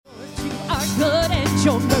are good and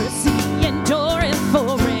your mercy endureth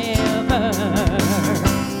forever.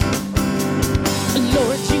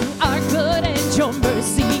 Lord, you are good and your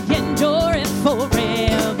mercy endureth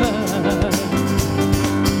forever.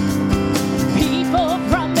 People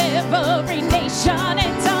from every nation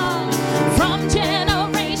and tongue, from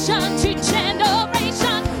generation to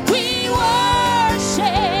generation, we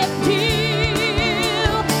worship you.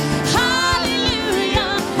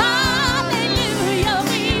 Hallelujah, hallelujah,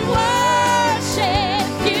 we worship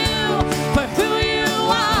you for who you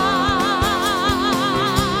are.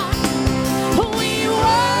 We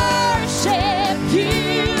worship you,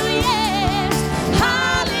 yes.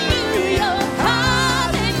 Hallelujah,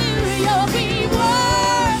 hallelujah, we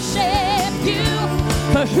worship you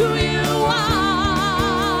for who you are.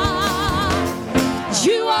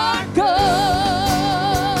 You are good.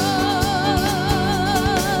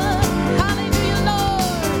 Hallelujah, Lord.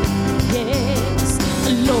 Yes,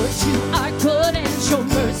 Lord, you are good and your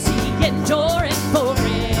mercy endureth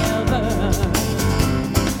forever.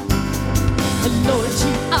 Lord,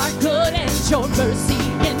 you are good and your mercy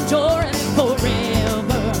endureth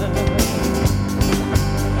forever.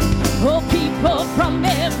 Oh, people from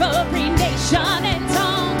every nation and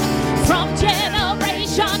tongue, from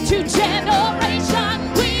generation to generation,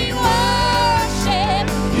 we worship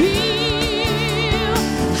you.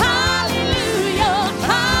 Hallelujah,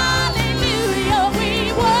 hallelujah, we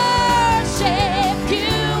worship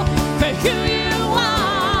you for who you are.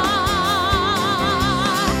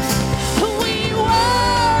 We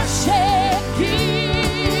worship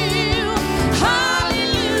you.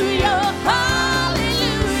 Hallelujah,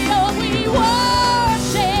 hallelujah, we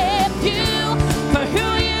worship you for who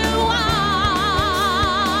you are.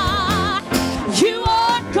 You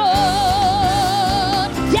are good.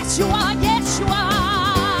 Yes, you are. Yes, you are.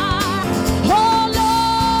 Oh,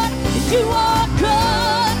 Lord, you are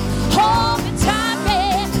good all the time,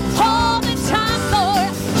 man. All the time,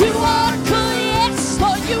 Lord. You are good. Yes,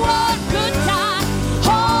 Lord, you are good, God.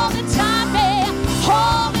 All the time, man.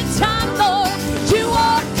 All the time, Lord. You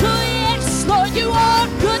are good. Yes, Lord, you are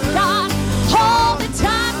good, God. All the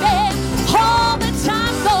time, man. All the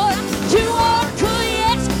time, Lord. You are good.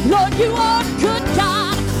 Yes, Lord, you are good,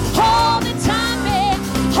 God. All the time, man.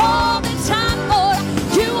 All the time, Lord.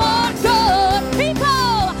 You are good.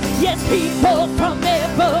 People, yes, people from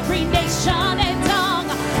every nation and tongue,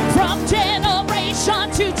 from generation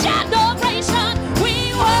to generation, we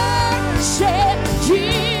worship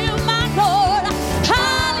you, my Lord.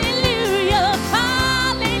 Hallelujah,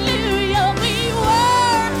 hallelujah, we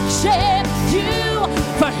worship you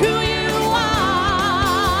for who you are.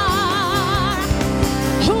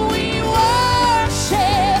 We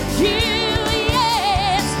worship you,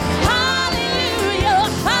 yes. Hallelujah,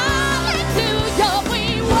 hallelujah, we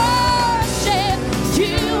worship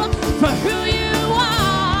you for who you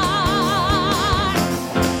are.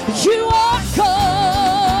 You are good.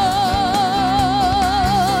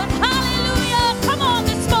 Hallelujah, come on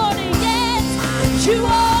this morning, yes. You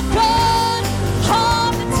are good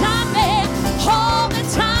all the time, man. All the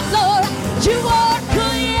time, Lord. You are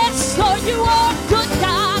good, yes, Lord. You are good,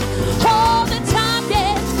 God. All the time,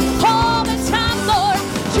 yes. All the time, Lord.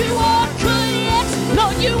 You are good, yes,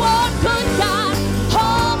 Lord. You are good, God.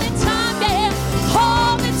 All the time, yes.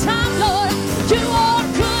 All the time, Lord. You are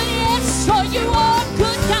good, yes, Lord. You are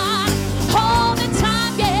good, God. All the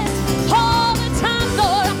time, yes. All the time,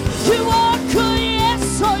 Lord. You are good,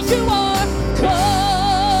 yes, Lord. You are good.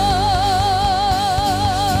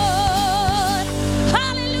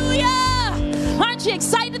 Hallelujah. Aren't you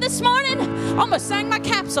excited this morning? Almost sang my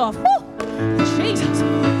caps off. Woo! Jesus.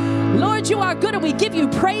 Lord, you are good, and we give you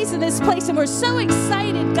praise in this place, and we're so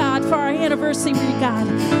excited, God, for our anniversary, God.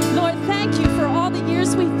 Lord, thank you for all the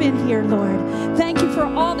years we've been here, Lord. Thank you for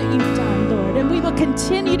all that you've done, Lord, and we will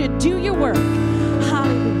continue to do your work.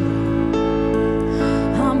 Hallelujah.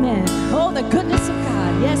 Amen. Oh, the goodness of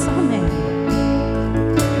God. Yes, amen.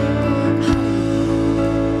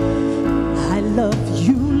 I love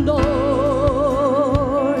you, Lord.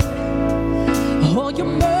 Oh, your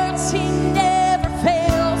mercy never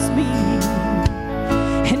fails me.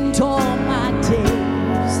 And all my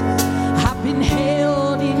days I've been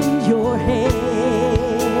held in your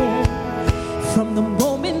hand. From the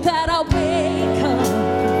moment that I wake up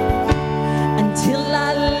until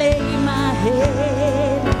I lay my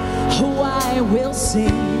head, oh, I will sing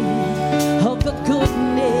of the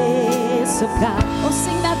goodness of God. Oh,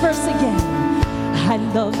 sing that verse again. I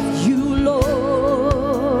love you,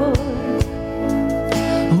 Lord.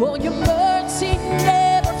 Oh, your mercy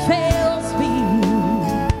never fails me.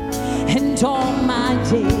 And all my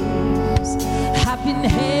days I've been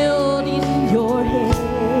held in your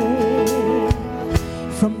hand.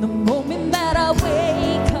 From the moment that I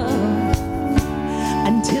wake up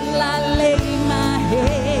until I lay my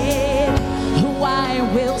head, oh, I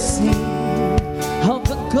will sing of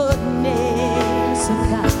the goodness of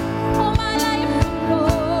God. All my life,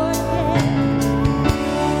 Lord, yeah.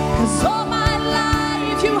 'Cause all my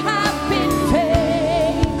life you have been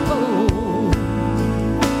faithful,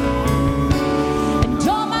 and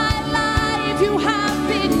all my life you have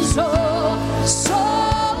been so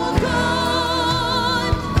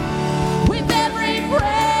good. With every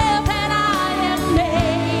breath that I am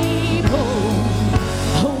able,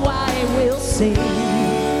 oh, I will sing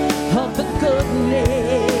of the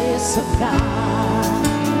goodness of God.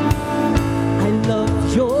 I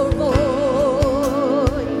love your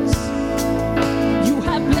voice. You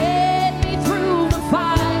have led me through the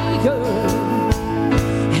fire,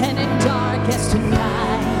 and in darkest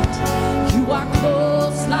night, you are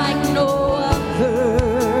close like no other.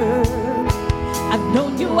 I've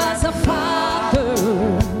known you as a father,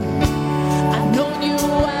 I've known you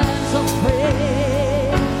as a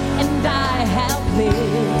friend, and I have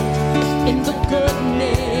lived in the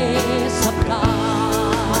goodness of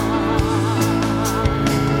God.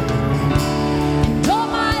 And all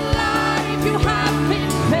my life you have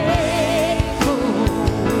been faithful,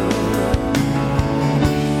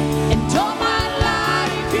 and all my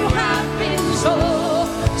life you have been so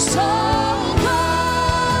good.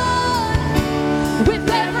 With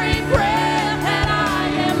every breath that I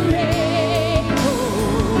am able,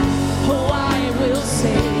 oh, I will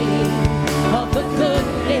sing of the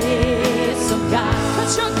goodness of God.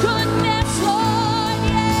 'Cause your goodness, Lord,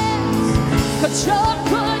 yes. 'Cause your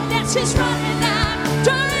goodness is running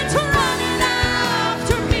after, it's running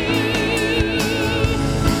after me.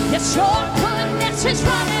 Yes, your goodness is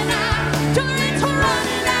running after, it's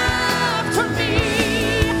running after me.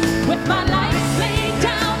 With my life laid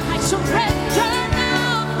down, I surrender now.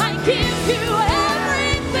 I give you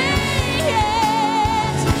everything,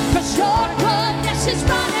 yes. 'Cause your goodness is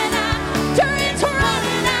running after, it's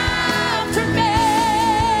running after me.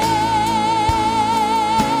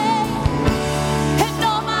 And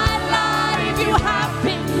all my life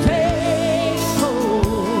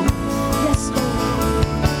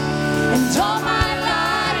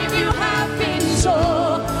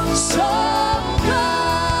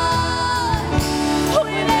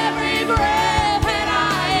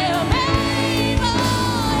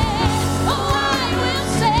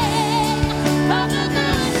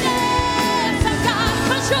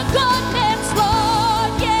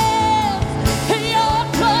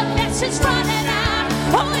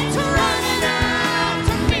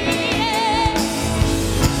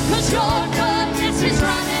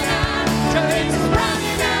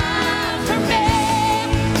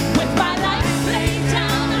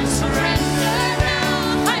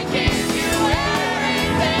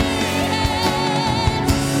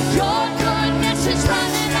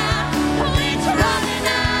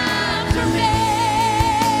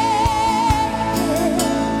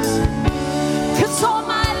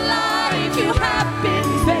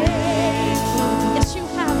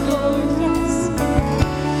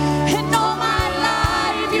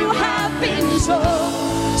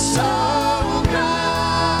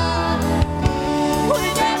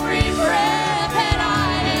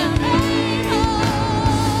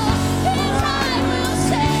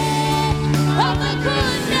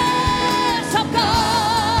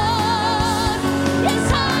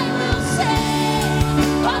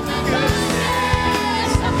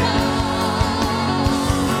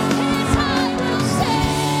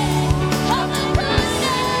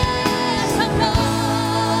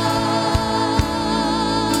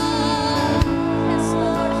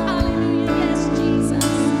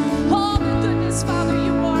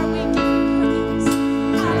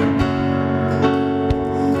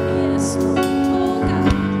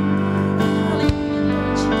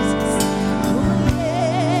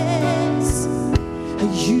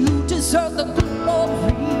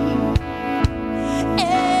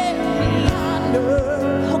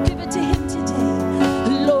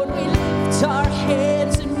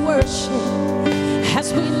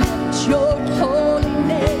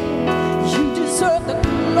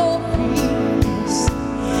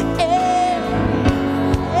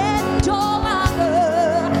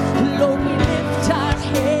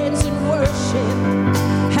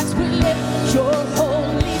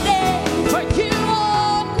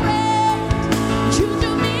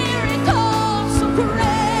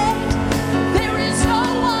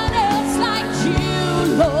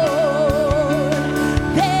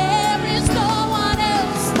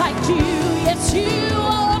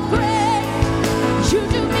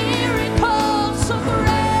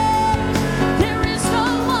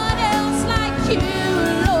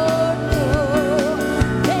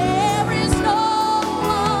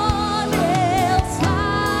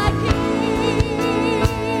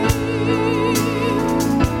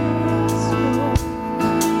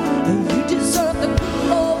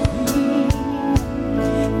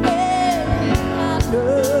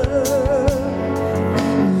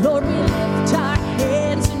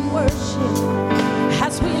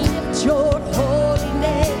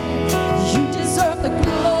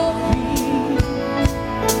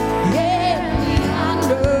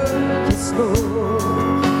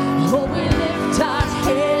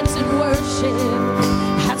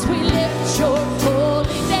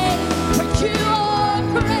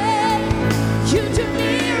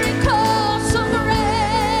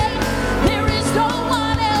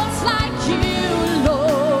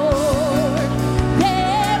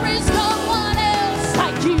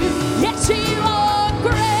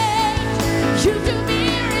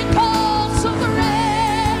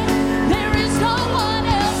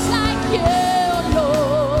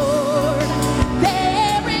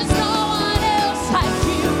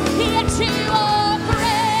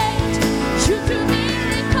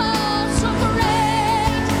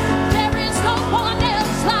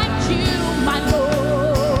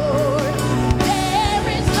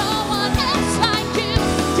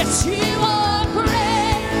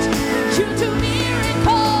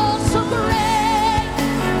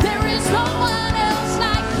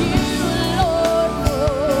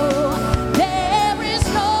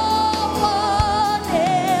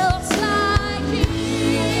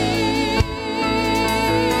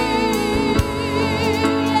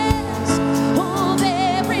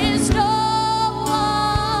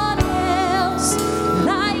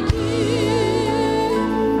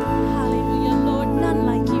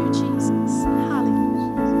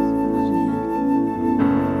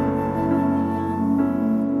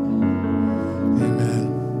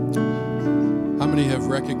many have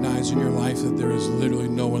recognized in your life that there is literally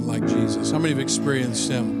no one like Jesus? How many have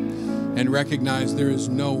experienced him and recognized there is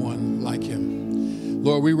no one like him?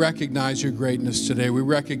 Lord, we recognize your greatness today. We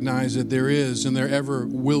recognize that there is and there ever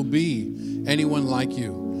will be anyone like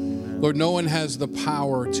you. Lord, no one has the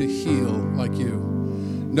power to heal like you.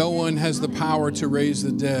 No one has the power to raise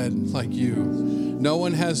the dead like you. No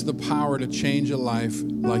one has the power to change a life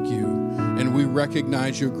like you. And we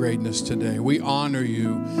recognize your greatness today. We honor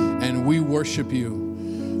you and we worship you.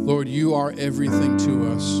 Lord, you are everything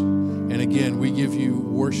to us. And again, we give you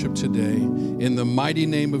worship today in the mighty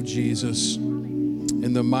name of Jesus.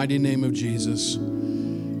 In the mighty name of Jesus.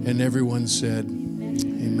 And everyone said,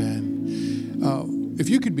 amen. If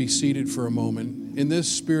you could be seated for a moment. In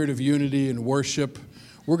this spirit of unity and worship,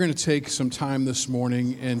 we're going to take some time this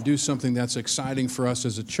morning and do something that's exciting for us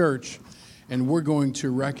as a church. And we're going to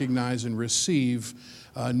recognize and receive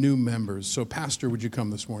new members. So, Pastor, would you come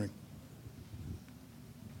this morning?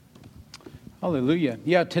 Hallelujah.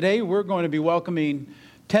 Yeah, today we're going to be welcoming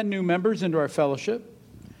 10 new members into our fellowship.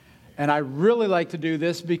 And I really like to do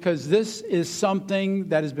this because this is something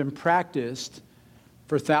that has been practiced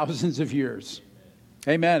for thousands of years.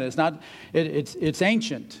 Amen. It's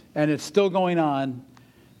ancient and it's still going on.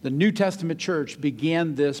 The New Testament church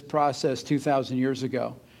began this process 2,000 years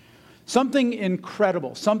ago. Something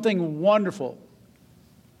incredible, something wonderful,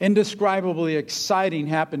 indescribably exciting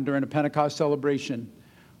happened during a Pentecost celebration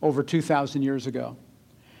over 2,000 years ago.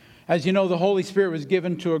 As you know, the Holy Spirit was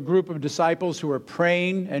given to a group of disciples who were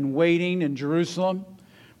praying and waiting in Jerusalem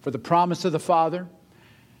for the promise of the Father.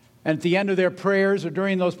 And at the end of their prayers, or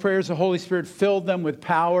during those prayers, the Holy Spirit filled them with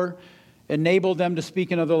power, enabled them to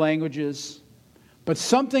speak in other languages. But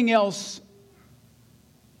something else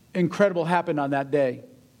incredible happened on that day.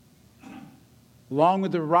 Along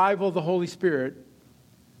with the arrival of the Holy Spirit,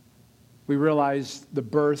 we realized the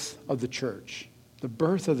birth of the church. The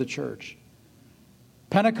birth of the church.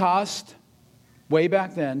 Pentecost, way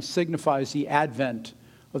back then, signifies the advent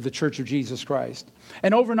of the Church of Jesus Christ.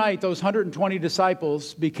 And overnight, those 120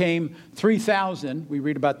 disciples became 3,000. We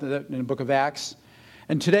read about that in the book of Acts.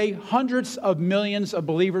 And today, hundreds of millions of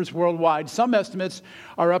believers worldwide. Some estimates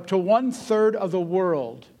are up to 1/3 of the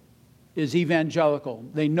world is evangelical.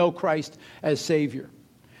 They know Christ as Savior.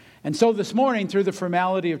 And so this morning, through the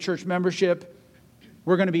formality of church membership,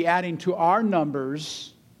 we're going to be adding to our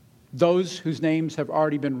numbers those whose names have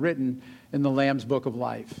already been written in the Lamb's Book of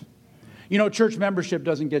Life. You know, church membership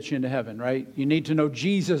doesn't get you into heaven, right? You need to know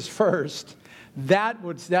Jesus first.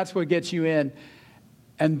 That's what gets you in.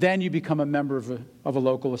 And then you become a member of a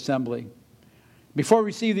local assembly. Before we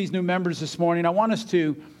receive these new members this morning, I want us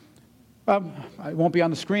to, it won't be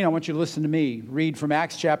on the screen, I want you to listen to me. Read from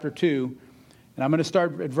Acts chapter 2, and I'm going to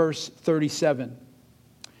start at verse 37.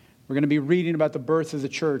 We're going to be reading about the birth of the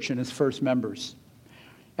church and its first members.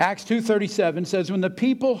 Acts 2:37 says, when the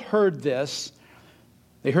people heard this,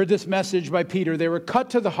 they heard this message by Peter, they were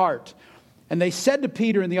cut to the heart. And they said to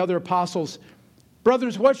Peter and the other apostles,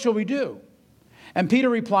 brothers, what shall we do? And Peter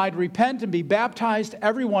replied, repent and be baptized,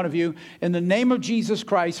 every one of you, in the name of Jesus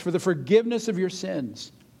Christ for the forgiveness of your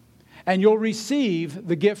sins. And you'll receive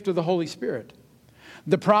the gift of the Holy Spirit.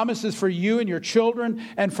 The promise is for you and your children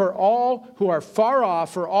and for all who are far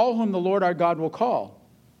off, for all whom the Lord our God will call.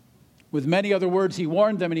 With many other words, he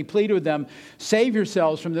warned them and he pleaded with them, save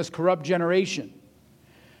yourselves from this corrupt generation.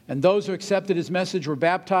 And those who accepted his message were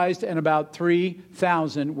baptized, and about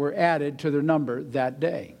 3,000 were added to their number that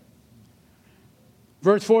day.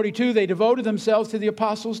 Verse 42, they devoted themselves to the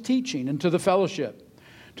apostles' teaching and to the fellowship,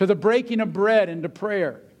 to the breaking of bread and to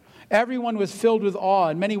prayer. Everyone was filled with awe,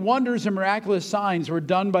 and many wonders and miraculous signs were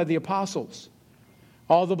done by the apostles.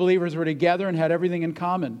 All the believers were together and had everything in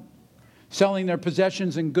common. Selling their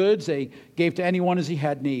possessions and goods, they gave to anyone as he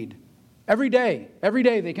had need. Every day,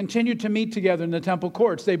 they continued to meet together in the temple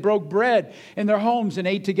courts. They broke bread in their homes and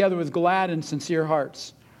ate together with glad and sincere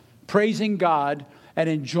hearts, praising God and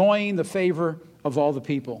enjoying the favor of all the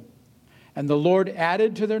people. And the Lord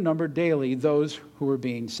added to their number daily those who were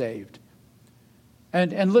being saved.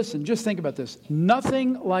 And listen, just think about this.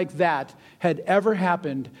 Nothing like that had ever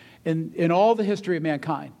happened in all the history of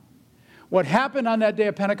mankind. What happened on that day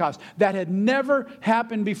of Pentecost, that had never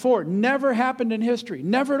happened before, never happened in history,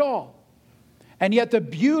 never at all. And yet the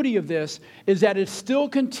beauty of this is that it's still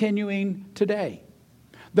continuing today.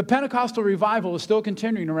 The Pentecostal revival is still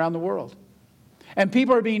continuing around the world. And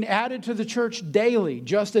people are being added to the church daily,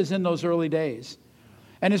 just as in those early days.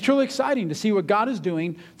 And it's truly exciting to see what God is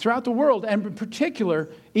doing throughout the world, and in particular,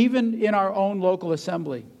 even in our own local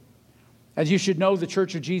assembly. As you should know, the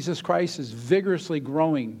Church of Jesus Christ is vigorously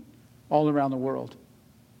growing all around the world.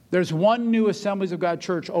 There's one new Assemblies of God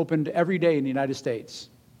church opened every day in the United States.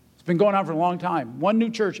 It's been going on for a long time. One new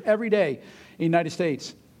church every day in the United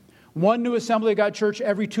States. One new Assembly of God church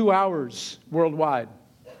every 2 hours worldwide.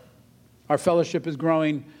 Our fellowship is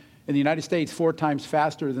growing in the United States 4 times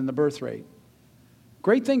faster than the birth rate.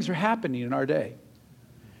 Great things are happening in our day.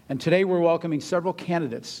 And today we're welcoming several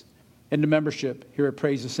candidates into membership here at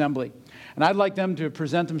Praise Assembly. And I'd like them to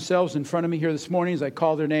present themselves in front of me here this morning as I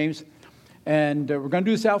call their names. And we're going to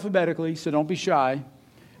do this alphabetically, so don't be shy.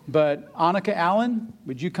 But Annika Allen,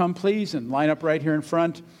 would you come please and line up right here in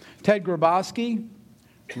front? Ted Grabowski,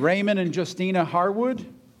 Raymond and Justina Harwood,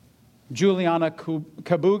 Juliana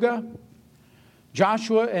Kabuga,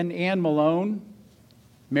 Joshua and Ann Malone,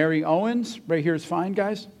 Mary Owens, right here is fine,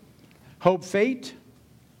 guys. Hope Fate,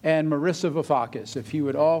 and Marissa Vafakis. If you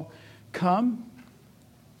would all come.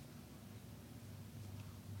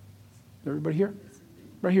 Everybody here?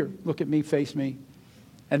 Right here. Look at me, face me.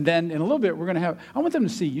 And then in a little bit, we're going to have, I want them to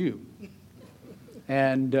see you.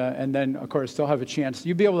 And then, of course, they'll have a chance.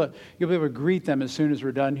 You'll be able to greet them as soon as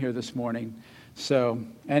we're done here this morning. So,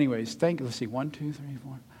 anyways, let's see, 1, 2, 3,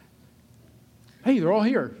 4. Hey, they're all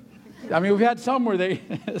here. I mean, we've had some where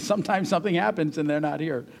sometimes something happens and they're not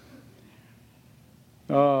here.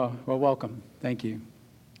 Well, welcome. Thank you.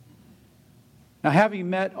 Now, having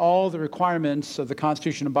met all the requirements of the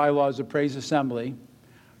Constitution and bylaws of Praise Assembly,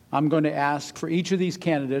 I'm going to ask for each of these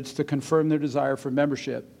candidates to confirm their desire for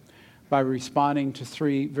membership by responding to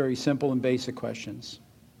 3 very simple and basic questions.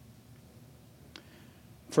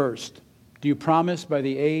 First, do you promise by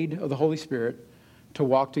the aid of the Holy Spirit to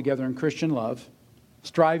walk together in Christian love,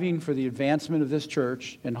 striving for the advancement of this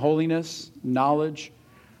church in holiness, knowledge,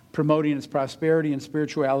 promoting its prosperity and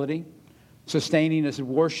spirituality, sustaining its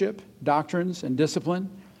worship, doctrines, and discipline,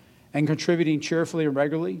 and contributing cheerfully and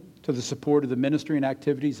regularly to the support of the ministry and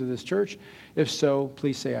activities of this church? If so,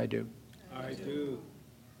 please say, I do. I do.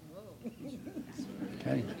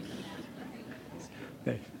 Okay.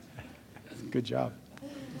 Good job.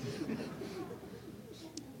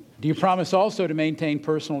 Do you promise also to maintain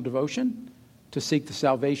personal devotion, to seek the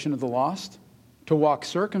salvation of the lost, to walk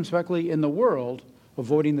circumspectly in the world,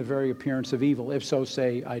 avoiding the very appearance of evil? If so,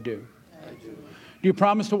 say, I do. I do. Do you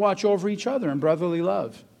promise to watch over each other in brotherly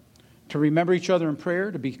love, to remember each other in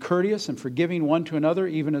prayer, to be courteous and forgiving one to another,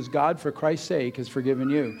 even as God, for Christ's sake, has forgiven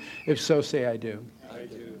you? If so, say, I do. I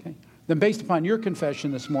do. Okay. Then based upon your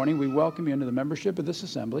confession this morning, we welcome you into the membership of this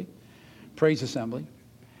assembly, Praise Assembly,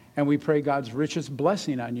 and we pray God's richest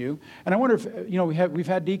blessing on you. And I wonder if, we've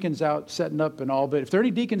had deacons out setting up and all, but if there are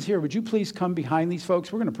any deacons here, would you please come behind these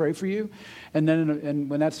folks? We're going to pray for you. And then and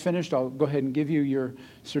when that's finished, I'll go ahead and give you your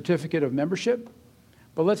certificate of membership.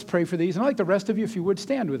 But let's pray for these. And I'd like the rest of you, if you would,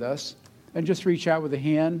 stand with us and just reach out with a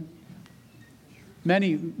hand.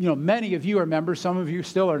 Many of you are members. Some of you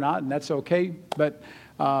still are not, and that's okay. But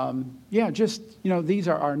these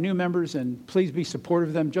are our new members, and please be supportive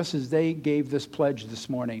of them just as they gave this pledge this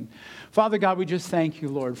morning. Father God, we just thank you,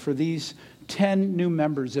 Lord, for these 10 new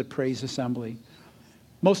members at Praise Assembly.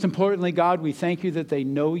 Most importantly, God, we thank you that they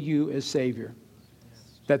know you as Savior,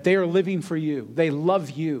 that they are living for you. They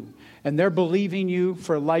love you, and they're believing you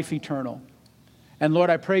for life eternal. And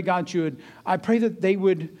Lord, I pray, God, I pray that they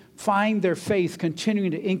would find their faith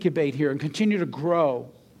continuing to incubate here and continue to grow.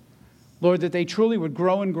 Lord, that they truly would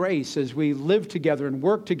grow in grace as we live together and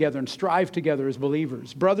work together and strive together as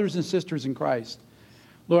believers, brothers and sisters in Christ.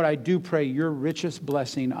 Lord, I do pray your richest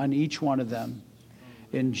blessing on each one of them.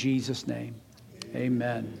 In Jesus' name,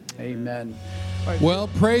 amen. Amen. Right. Well,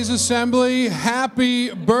 Praise Assembly,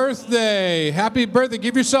 happy birthday. Happy birthday.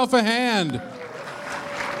 Give yourself a hand.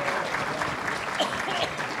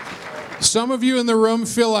 Some of you in the room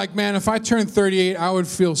feel like, man, if I turned 38, I would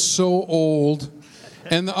feel so old.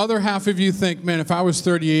 And the other half of you think, man, if I was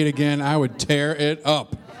 38 again, I would tear it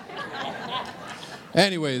up.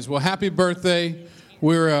 Anyways, well, happy birthday.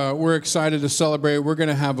 We're excited to celebrate. We're going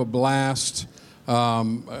to have a blast.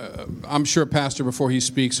 I'm sure Pastor, before he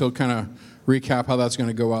speaks, he'll kind of recap how that's going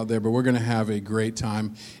to go out there, but we're going to have a great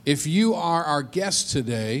time. If you are our guest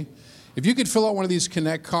today, if you could fill out one of these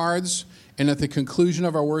Connect cards, and at the conclusion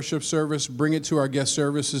of our worship service, bring it to our guest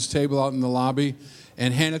services table out in the lobby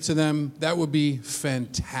and hand it to them, that would be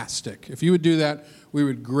fantastic. If you would do that, we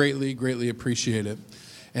would greatly, greatly appreciate it.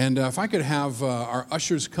 And if I could have our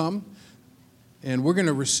ushers come, and we're going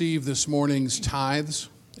to receive this morning's tithes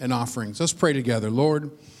and offerings. Let's pray together. Lord,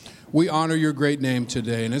 we honor your great name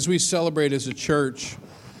today. And as we celebrate as a church,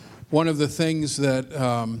 one of the things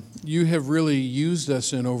that you have really used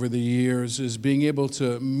us in over the years is being able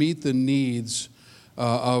to meet the needs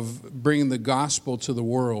of bringing the gospel to the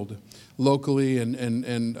world, locally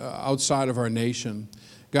and outside of our nation.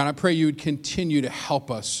 God, I pray you would continue to help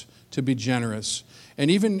us to be generous. And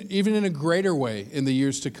even in a greater way in the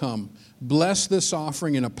years to come. Bless this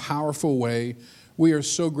offering in a powerful way. We are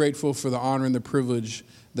so grateful for the honor and the privilege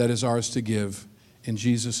that is ours to give. In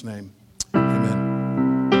Jesus' name, amen.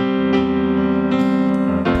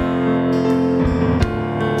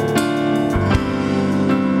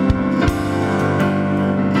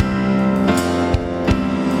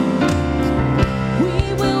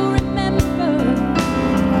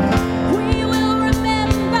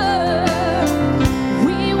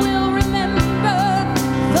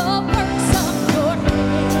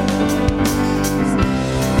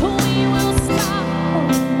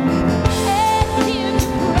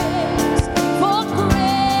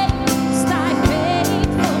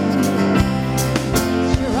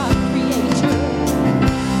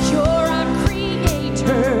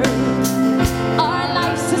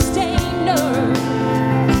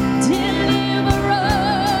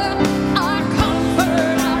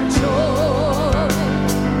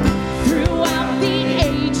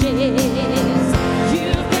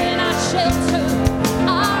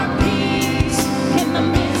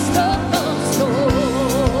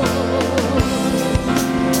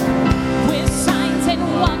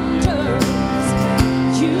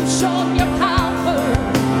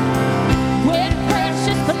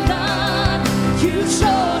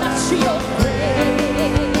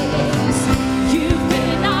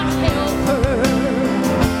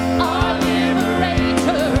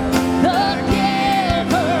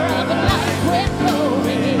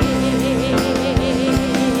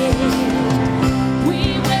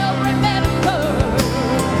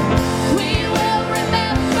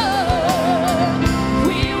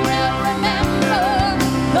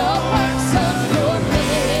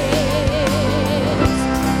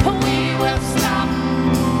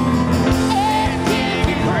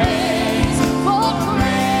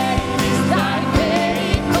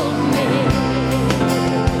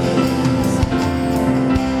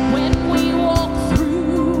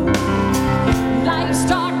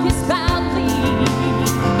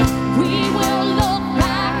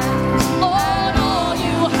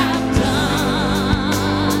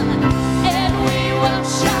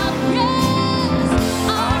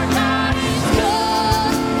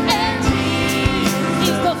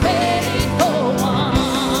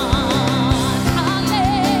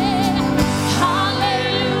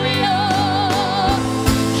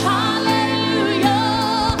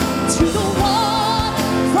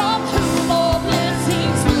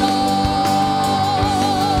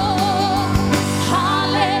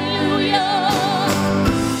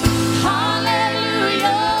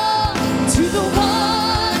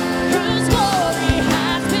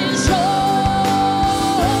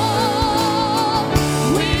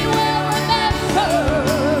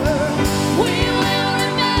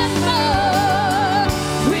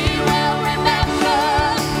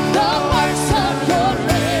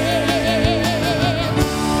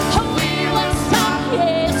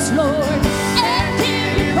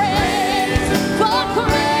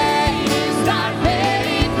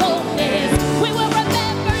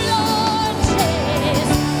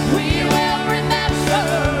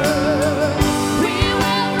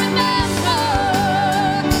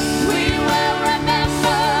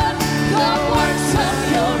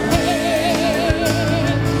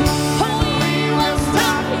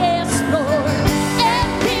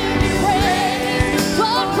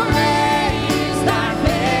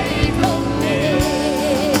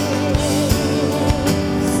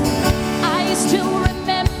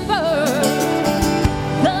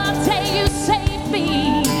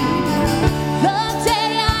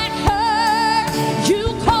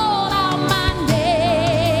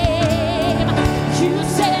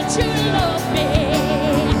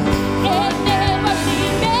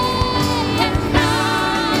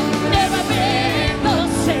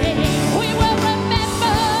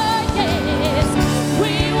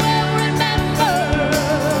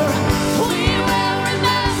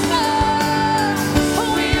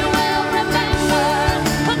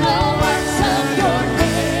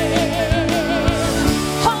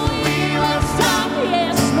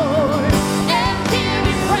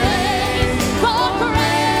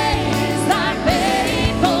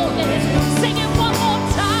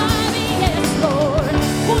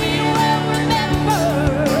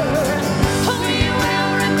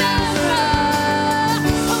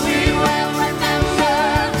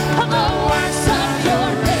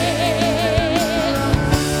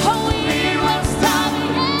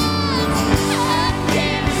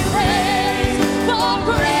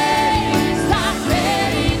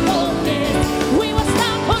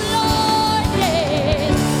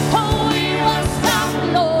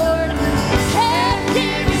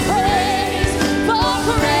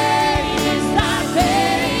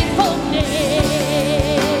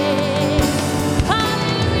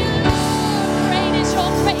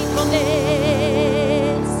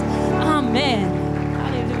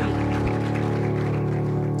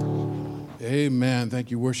 Thank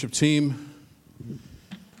you, worship team.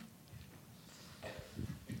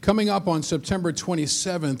 Coming up on September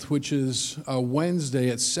 27th, which is a Wednesday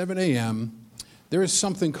at 7 a.m., there is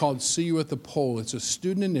something called See You at the Pole. It's a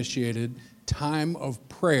student-initiated time of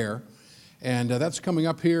prayer, and that's coming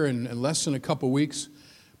up here in less than a couple weeks.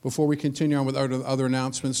 Before we continue on with other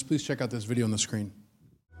announcements, please check out this video on the screen.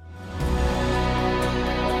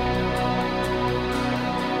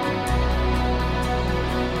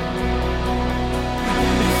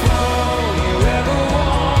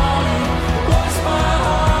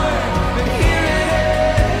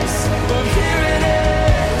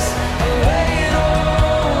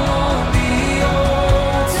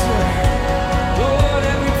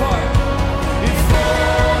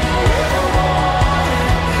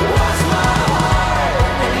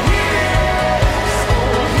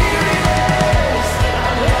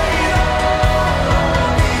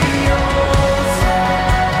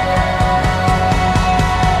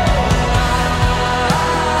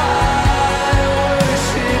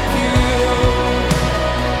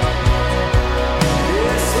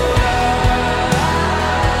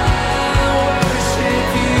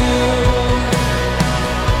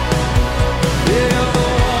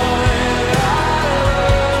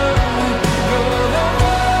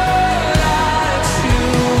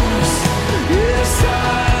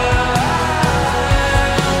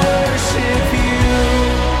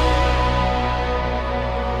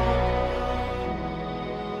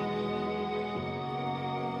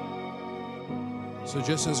 So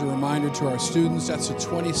just as a reminder to our students, that's the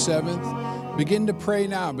 27th. Begin to pray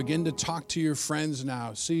now. Begin to talk to your friends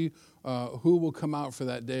now. See who will come out for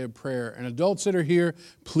that day of prayer. And adults that are here,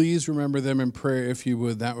 please remember them in prayer if you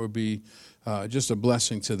would. That would be just a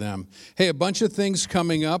blessing to them. Hey, a bunch of things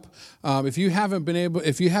coming up. If you haven't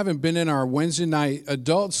been in our Wednesday night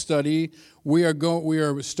adult study, we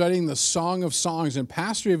are studying the Song of Songs. And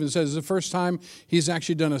Pastor even says it's the first time he's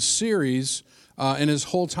actually done a series in his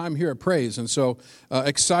whole time here at Praise. And so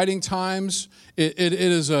exciting times.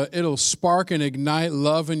 It'll spark and ignite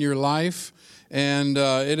love in your life. And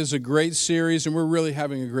it is a great series, and we're really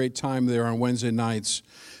having a great time there on Wednesday nights.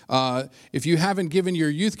 If you haven't given your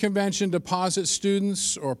youth convention deposit,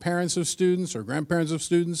 students or parents of students or grandparents of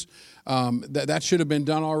students, that should have been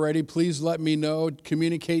done already. Please let me know.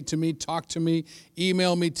 Communicate to me. Talk to me.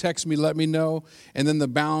 Email me. Text me. Let me know. And then the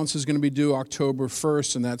balance is going to be due October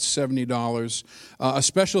 1st, and that's $70. A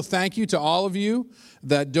special thank you to all of you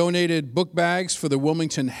that donated book bags for the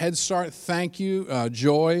Wilmington Head Start. Thank you,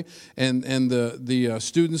 Joy, and the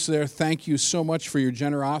students there. Thank you so much for your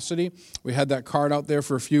generosity. We had that card out there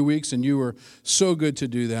for a few weeks, and you were so good to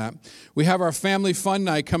do that. We have our Family Fun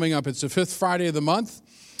Night coming up. It's the 5th Friday of the month,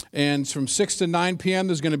 and from 6 to 9 p.m.,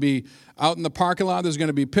 there's going to be out in the parking lot, there's going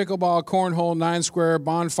to be pickleball, cornhole, 9 square,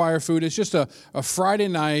 bonfire food. It's just a Friday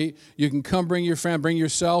night. You can come bring your friend, bring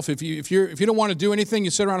yourself. If you don't want to do anything,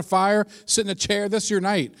 you sit around a fire, sit in a chair, this is your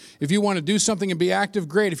night. If you want to do something and be active,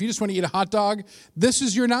 great. If you just want to eat a hot dog, this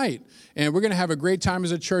is your night. And we're going to have a great time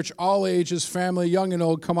as a church, all ages, family, young and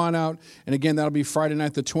old. Come on out. And again, that'll be Friday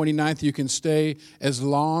night, the 29th. You can stay as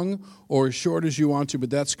long or as short as you want to,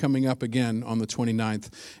 but that's coming up again on the 29th.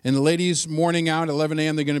 And the ladies' morning out at 11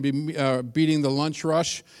 a.m., they're going to be beating the lunch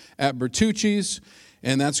rush at Bertucci's,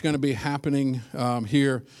 and that's going to be happening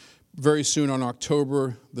here very soon on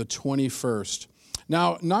October the 21st.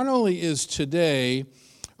 Now, not only is today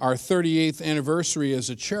our 38th anniversary as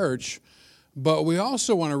a church, but we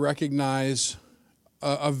also want to recognize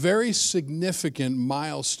a very significant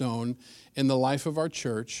milestone in the life of our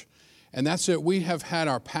church, and that's that we have had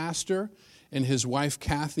our pastor and his wife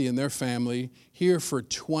Kathy and their family here for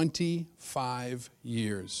 25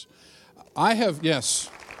 years. Yes.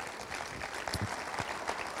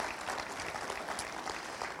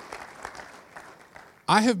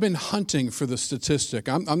 I have been hunting for the statistic.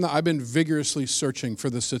 I've been vigorously searching for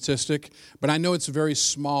the statistic, but I know it's very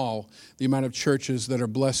small, the amount of churches that are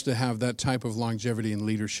blessed to have that type of longevity in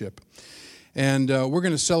leadership. And we're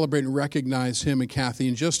going to celebrate and recognize him and Kathy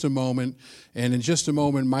in just a moment. And in just a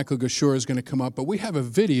moment, Michael Gashur is going to come up. But we have a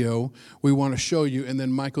video we want to show you, and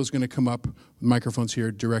then Michael's going to come up. The microphone's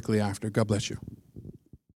here directly after. God bless you.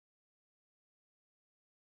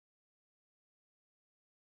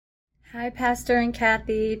 Hi, Pastor and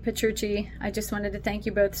Kathy Petrucci. I just wanted to thank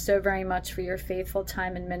you both so very much for your faithful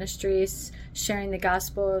time in ministries, sharing the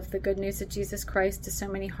gospel of the good news of Jesus Christ to so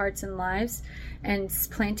many hearts and lives, and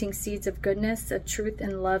planting seeds of goodness, of truth,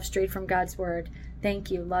 and love straight from God's word.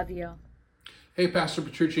 Thank you. Love you. Hey, Pastor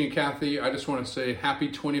Petrucci and Kathy, I just want to say happy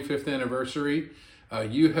 25th anniversary.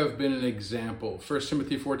 You have been an example. 1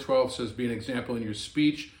 Timothy 4:12 says, be an example in your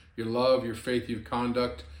speech, your love, your faith, your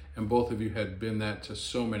conduct, and both of you had been that to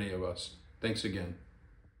so many of us. Thanks again.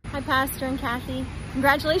 Hi, Pastor and Kathy.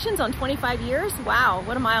 Congratulations on 25 years. Wow,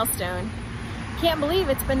 what a milestone. Can't believe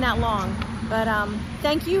it's been that long. But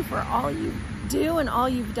thank you for all you do and all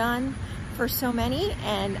you've done for so many,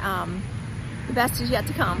 and the best is yet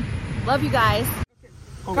to come. Love you guys.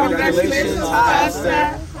 Congratulations,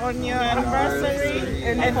 Pastor, on your anniversary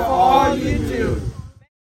and for all you do.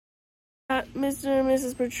 Mr. and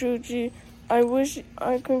Mrs. Petrucci,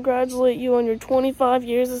 I congratulate you on your 25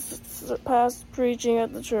 years of past preaching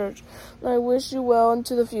at the church. And I wish you well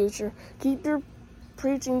into the future. Keep your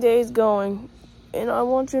preaching days going. And I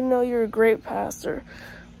want you to know you're a great pastor.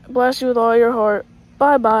 Bless you with all your heart.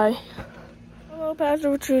 Bye-bye. Hello,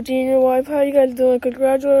 Pastor Petrucci and your wife. How are you guys doing?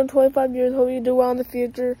 Congratulations on 25 years. Hope you do well in the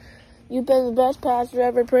future. You've been the best pastor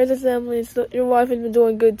ever. Praise Assembly. So your wife has been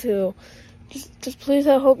doing good, too. Just please,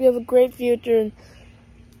 I hope you have a great future.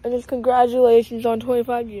 And just congratulations on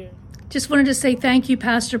 25 years. Just wanted to say thank you,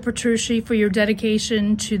 Pastor Petrucci, for your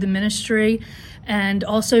dedication to the ministry and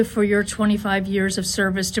also for your 25 years of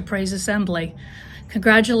service to Praise Assembly.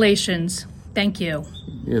 Congratulations. Thank you.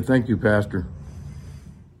 Yeah, thank you, Pastor.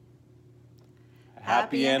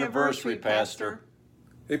 Happy anniversary, Pastor.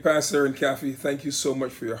 Hey, Pastor and Kathy, thank you so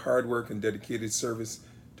much for your hard work and dedicated service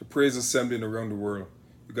to Praise Assembly and around the world.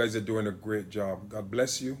 You guys are doing a great job. God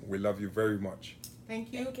bless you. We love you very much.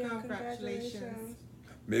 Thank you. Congratulations.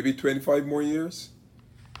 Maybe 25 more years?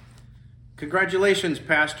 Congratulations,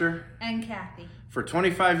 Pastor. And Kathy. For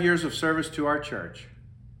 25 years of service to our church.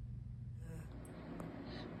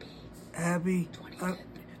 Happy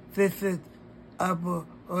 5th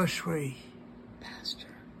anniversary.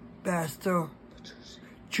 Pastor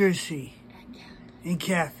Jersey and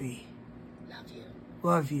Kathy.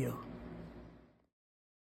 Love you.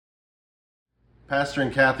 Pastor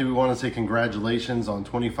and Kathy, we want to say congratulations on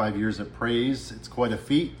 25 years at Praise. It's quite a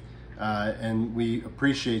feat, and we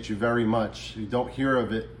appreciate you very much. You don't hear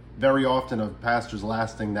of it very often, of pastors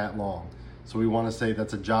lasting that long. So we want to say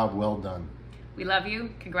that's a job well done. We love you.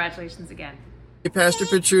 Congratulations again. Hey, Pastor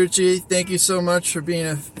Petrucci, thank you so much for being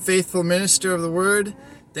a faithful minister of the Word.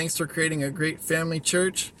 Thanks for creating a great family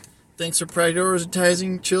church. Thanks for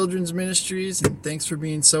prioritizing children's ministries, and thanks for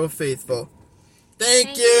being so faithful.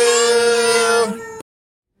 Thank you!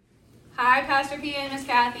 Hi, Pastor Pia and Miss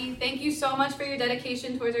Kathy. Thank you so much for your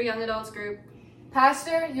dedication towards our young adults group.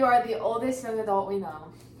 Pastor, you are the oldest young adult we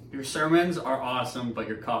know. Your sermons are awesome, but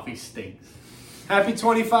your coffee stinks. Happy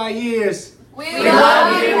 25 years! We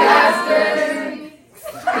love you, Pastor!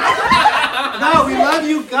 No, we love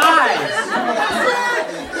you guys!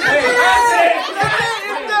 Hey, that's it!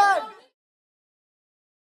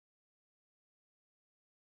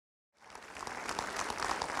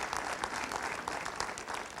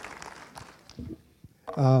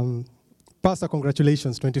 Pastor,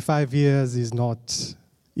 congratulations. 25 years is not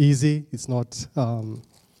easy. It's not, it's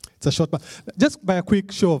a short, just by a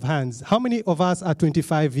quick show of hands, how many of us are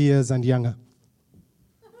 25 years and younger?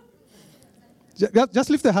 Just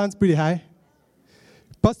lift the hands pretty high.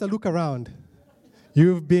 Pastor, look around.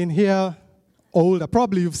 You've been here older.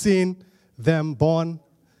 Probably you've seen them born,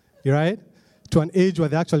 right, to an age where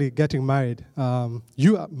they're actually getting married.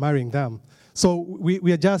 You are marrying them. So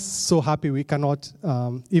we are just so happy we cannot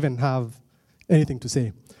even have anything to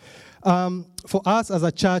say. For us as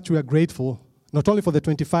a church, we are grateful, not only for the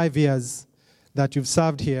 25 years that you've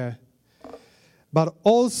served here, but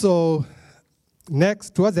also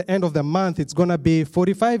towards the end of the month, it's going to be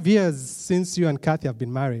 45 years since you and Kathy have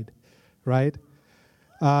been married, right?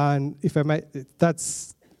 And if I might,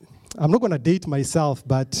 I'm not going to date myself,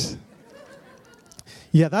 but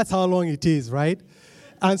yeah, that's how long it is, right?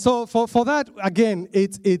 And so for that, again,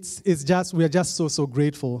 it's just, we are just so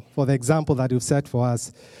grateful for the example that you've set for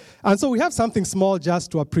us. And so we have something small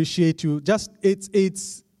just to appreciate you. Just, it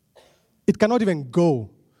cannot even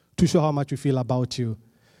go to show how much we feel about you.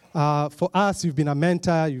 For us, you've been a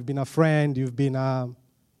mentor, you've been a friend, you've been a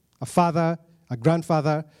father, a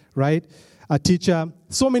grandfather, right? A teacher,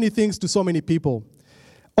 so many things to so many people.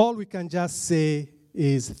 All we can just say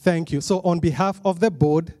is thank you. So on behalf of the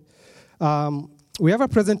board, we have a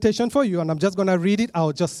presentation for you, and I'm just going to read it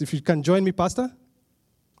out. Just if you can join me, Pastor.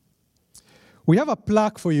 We have a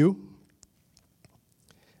plaque for you,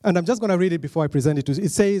 and I'm just going to read it before I present it to you.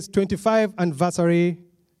 It says, 25th anniversary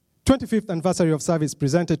of service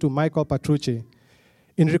presented to Michael Petrucci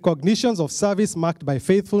in recognitions of service marked by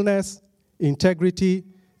faithfulness, integrity,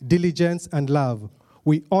 diligence, and love.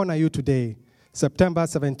 We honor you today, September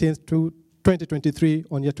 17th, 2023,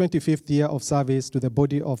 on your 25th year of service to the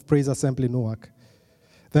body of Praise Assembly Newark.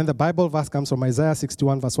 Then the Bible verse comes from Isaiah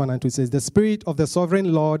 61, verse 1 and 2. It says, the Spirit of the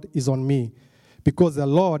Sovereign Lord is on me, because the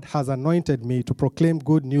Lord has anointed me to proclaim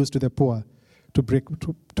good news to the poor, to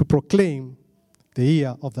proclaim the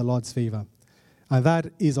year of the Lord's favor. And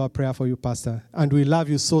that is our prayer for you, Pastor. And we love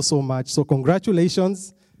you so, so much. So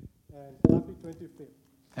congratulations. And happy 25th.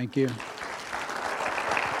 Thank you.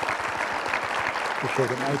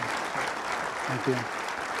 Appreciate it. Thank you.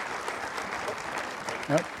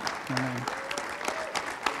 Yep. Amen.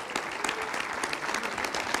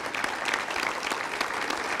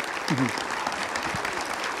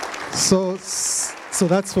 So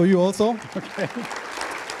that's for you also. Okay.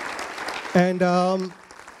 And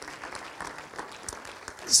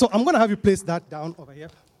so I'm going to have you place that down over here.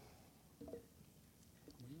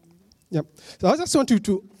 Yep. So I just want you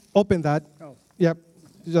to open that. Oh. Yep.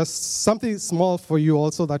 Just something small for you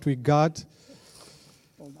also that we got.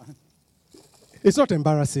 Hold on. It's not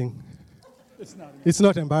embarrassing. It's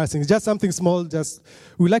not embarrassing. It's just something small. Just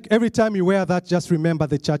we like every time you wear that, just remember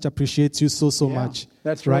the church appreciates you so much.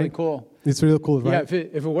 That's right? really cool. It's really cool, right? Yeah,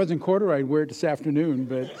 if it wasn't quarter, I'd wear it this afternoon,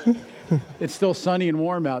 but it's still sunny and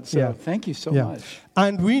warm out, so thank you so much.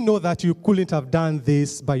 And we know that you couldn't have done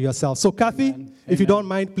this by yourself. So, Kathy, if you don't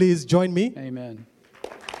mind, please join me. Amen.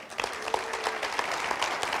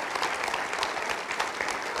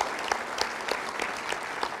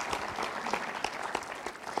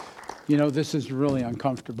 You know, this is really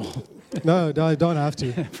uncomfortable. No, I don't have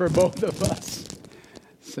to. For both of us.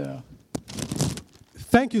 So.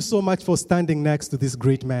 Thank you so much for standing next to this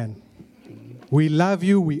great man. We love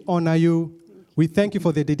you. We honor you. We thank you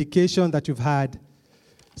for the dedication that you've had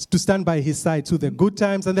to stand by his side through the good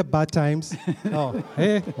times and the bad times. Oh,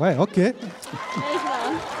 hey, well, okay.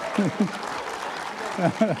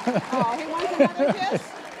 Oh, he wants another kiss?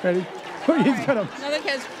 Ready? Oh, he's gonna... Another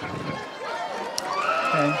kiss.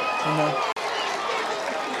 Okay.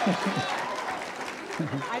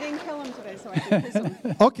 I didn't kill him today, so I can kiss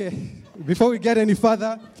him. Okay. Before we get any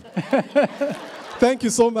further, thank you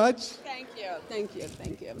so much. Thank you. Thank you.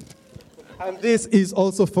 Thank you. And this is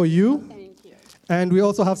also for you. Thank you. And we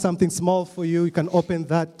also have something small for you. You can open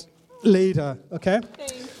that later, okay?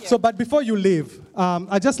 Thank you. So, but before you leave,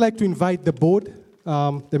 I'd just like to invite the board,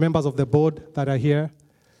 the members of the board that are here,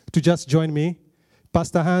 to just join me.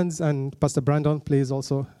 Pastor Hans and Pastor Brandon, please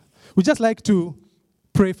also. We'd just like to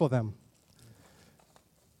pray for them.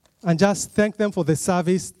 And just thank them for the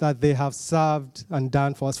service that they have served and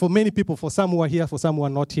done for us. For many people, for some who are here, for some who are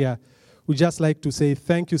not here, we'd just like to say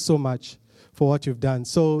thank you so much for what you've done.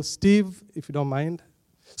 So, Steve, if you don't mind.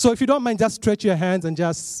 So, if you don't mind, just stretch your hands and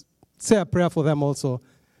just say a prayer for them also,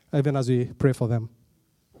 even as we pray for them.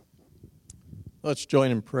 Let's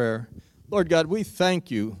join in prayer. Lord God, we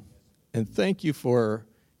thank you, and thank you for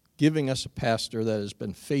giving us a pastor that has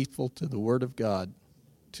been faithful to the Word of God,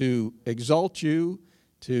 to exalt you,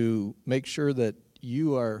 to make sure that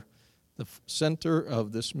you are the center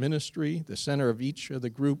of this ministry, the center of each of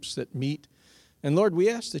the groups that meet. And Lord, we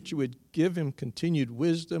ask that you would give him continued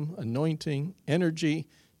wisdom, anointing, energy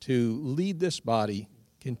to lead this body.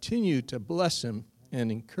 Continue to bless him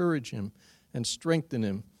and encourage him and strengthen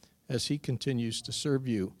him as he continues to serve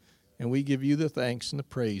you. And we give you the thanks and the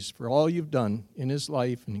praise for all you've done in his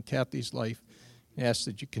life and in Kathy's life. I ask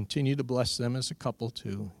that you continue to bless them as a couple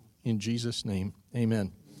too. In Jesus' name,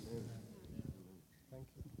 amen. Thank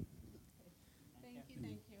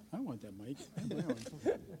you. I want that mic.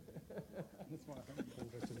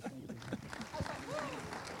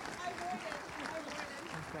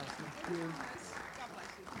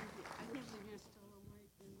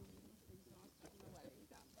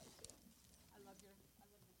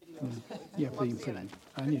 Yeah, please put it.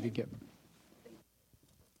 I need to get.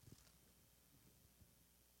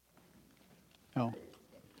 Oh.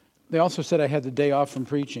 They also said I had the day off from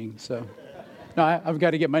preaching, so no, I've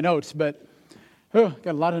got to get my notes, but got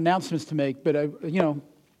a lot of announcements to make. But I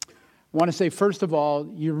want to say, first of all,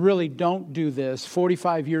 you really don't do this.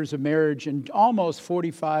 45 years of marriage and almost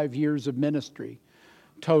 45 years of ministry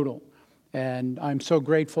total. And I'm so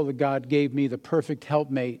grateful that God gave me the perfect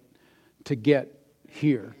helpmate to get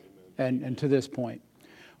here and to this point.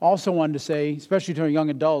 Also wanted to say, especially to our young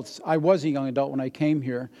adults, I was a young adult when I came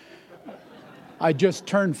here. I just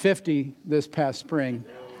turned 50 this past spring.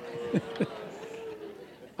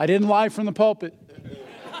 I didn't lie from the pulpit.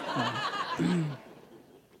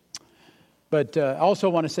 But I also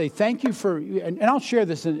want to say thank you for, and I'll share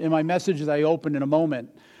this in my message that I open in a moment,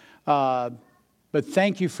 but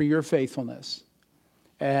thank you for your faithfulness.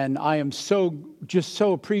 And I am just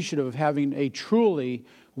so appreciative of having a truly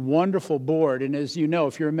wonderful board. And as you know,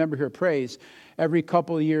 if you're a member here at Praise, every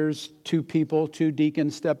couple of years, 2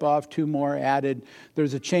 deacons step off, 2 more added.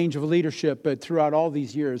 There's a change of leadership, but throughout all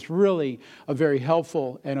these years, really a very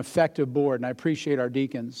helpful and effective board, and I appreciate our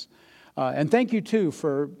deacons. And thank you, too,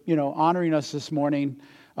 for honoring us this morning.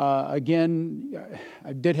 Again,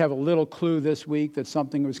 I did have a little clue this week that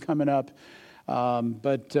something was coming up,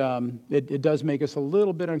 but it does make us a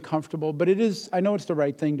little bit uncomfortable. But I know it's the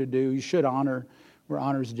right thing to do. You should honor where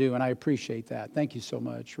honor's due, and I appreciate that. Thank you so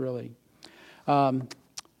much, really. All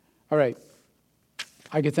right.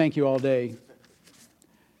 I could thank you all day.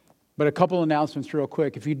 But a couple announcements real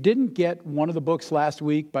quick. If you didn't get one of the books last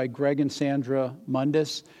week by Greg and Sandra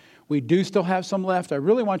Mundis, we do still have some left. I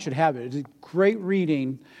really want you to have it. It's great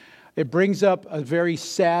reading. It brings up a very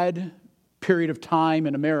sad period of time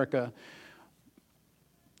in America,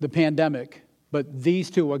 the pandemic. But these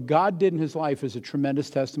two, what God did in his life is a tremendous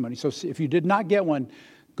testimony. So if you did not get one,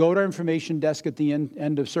 go to our information desk at the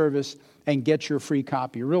end of service and get your free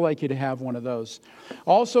copy. I'd really like you to have one of those.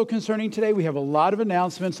 Also concerning today, we have a lot of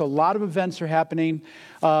announcements. A lot of events are happening.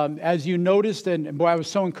 As you noticed, and boy, I was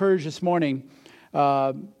so encouraged this morning,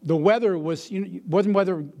 the weather wasn't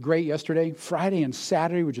weather great yesterday. Friday and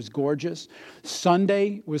Saturday, which is gorgeous.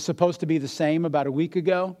 Sunday was supposed to be the same about a week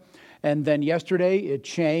ago. And then yesterday it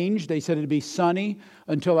changed. They said it'd be sunny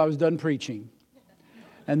until I was done preaching.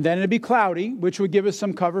 And then it'd be cloudy, which would give us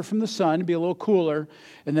some cover from the sun. It'd be a little cooler.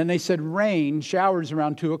 And then they said rain, showers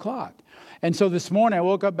around 2 o'clock. And so this morning I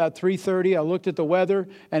woke up about 3:30. I looked at the weather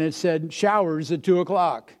and it said showers at 2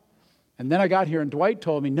 o'clock. And then I got here and Dwight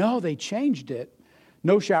told me, no, they changed it.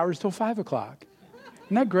 No showers till 5 o'clock.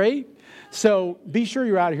 Isn't that great? So be sure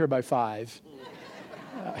you're out of here by 5.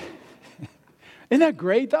 Isn't that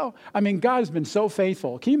great, though? I mean, God has been so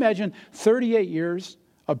faithful. Can you imagine 38 years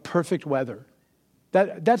of perfect weather?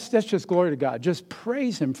 That's just glory to God. Just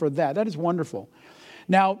praise him for that. That is wonderful.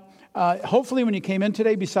 Now, hopefully when you came in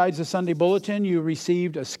today, besides the Sunday bulletin, you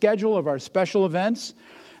received a schedule of our special events.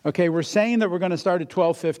 Okay, we're saying that we're going to start at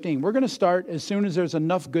 12:15. We're going to start as soon as there's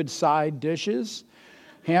enough good side dishes.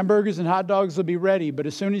 Hamburgers and hot dogs will be ready, but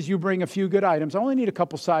as soon as you bring a few good items, I only need a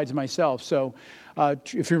couple sides myself. So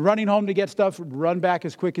if you're running home to get stuff, run back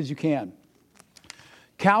as quick as you can.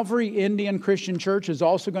 Calvary Indian Christian Church is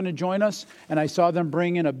also going to join us, and I saw them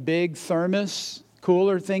bring in a big thermos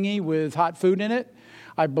cooler thingy with hot food in it.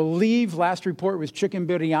 I believe last report was chicken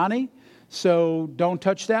biryani, so don't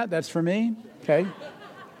touch that. That's for me. Okay.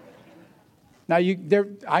 Now,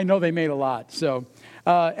 I know they made a lot. So,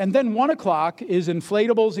 and then 1 o'clock is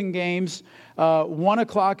inflatables and games. 1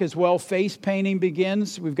 o'clock as well, face painting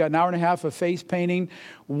begins. We've got an hour and a half of face painting.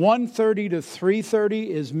 1:30 to 3:30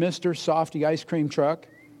 is Mr. Softy Ice Cream Truck.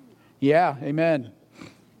 Yeah, amen.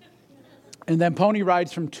 And then pony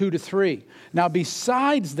rides from 2 to 3. Now,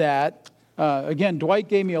 besides that, again, Dwight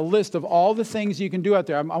gave me a list of all the things you can do out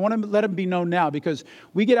there. I want to let them be known now because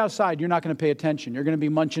we get outside, you're not going to pay attention. You're going to be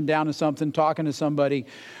munching down to something, talking to somebody.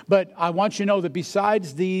 But I want you to know that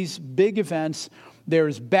besides these big events,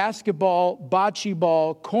 there's basketball, bocce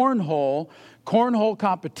ball, cornhole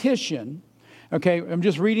competition. Okay, I'm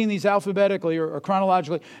just reading these alphabetically or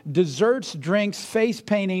chronologically. Desserts, drinks, face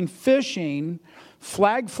painting, fishing,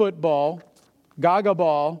 flag football, gaga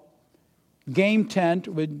ball, game tent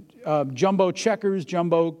with jumbo checkers,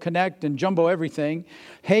 jumbo connect, and jumbo everything,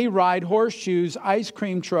 hay ride, horseshoes, ice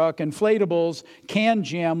cream truck, inflatables, can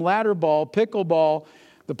jam, ladder ball, pickleball,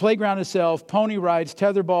 the playground itself, pony rides,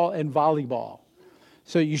 tetherball, and volleyball.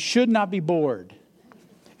 So you should not be bored.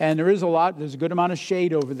 And there's a good amount of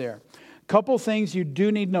shade over there. Couple things you do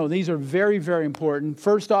need to know. These are very, very important.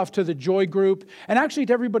 First off, to the Joy Group, and actually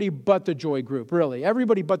to everybody but the Joy Group, really.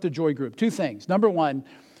 Everybody but the Joy Group. 2 things. Number 1,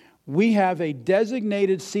 we have a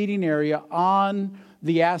designated seating area on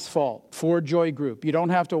the asphalt for Joy Group. You don't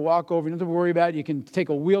have to walk over, you don't have to worry about it. You can take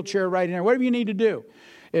a wheelchair right in there, whatever you need to do.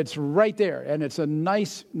 It's right there, and it's a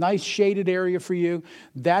nice shaded area for you.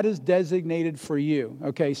 That is designated for you.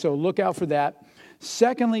 Okay, so look out for that.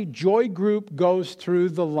 Secondly, Joy Group goes through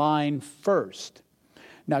the line first.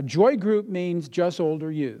 Now, Joy Group means just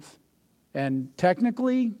older youth. And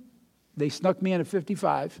technically, they snuck me in at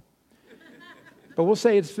 55. But we'll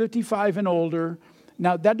say it's 55 and older.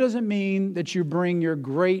 Now, that doesn't mean that you bring your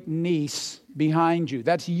great niece behind you.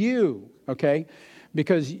 That's you, okay?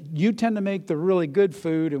 Because you tend to make the really good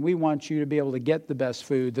food, and we want you to be able to get the best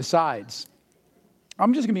food, the sides.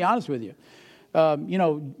 I'm just going to be honest with you.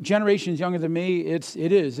 Generations younger than me, it's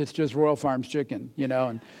just Royal Farms chicken,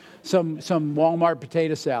 and some Walmart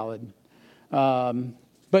potato salad.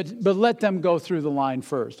 But let them go through the line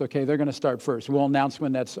first, okay? They're going to start first. We'll announce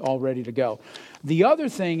when that's all ready to go. The other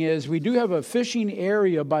thing is we do have a fishing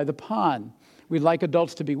area by the pond. We'd like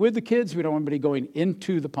adults to be with the kids. We don't want anybody going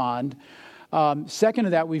into the pond. Second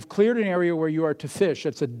to that, we've cleared an area where you are to fish.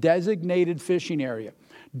 It's a designated fishing area.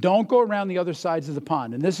 Don't go around the other sides of the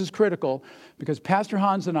pond. And this is critical because Pastor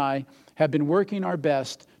Hans and I have been working our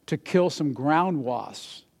best to kill some ground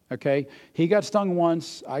wasps, okay? He got stung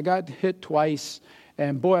once. I got hit twice.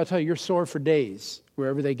 And boy, I'll tell you, you're sore for days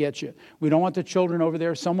wherever they get you. We don't want the children over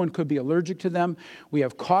there. Someone could be allergic to them. We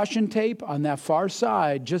have caution tape on that far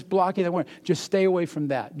side, just blocking that one. Just stay away from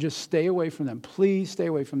that. Just stay away from them. Please stay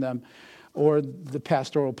away from them, or the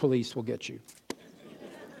pastoral police will get you.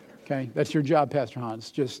 Okay? That's your job, Pastor Hans.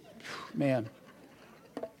 Just, man.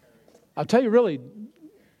 I'll tell you, really,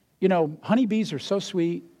 you know, honeybees are so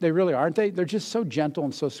sweet. They really are, aren't they? They're just so gentle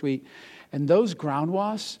and so sweet. And those ground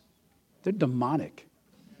wasps, they're demonic.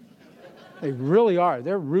 They really are.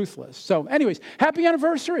 They're ruthless. So anyways, happy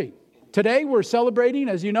anniversary. Today we're celebrating,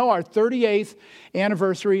 as you know, our 38th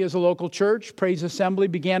anniversary as a local church. Praise Assembly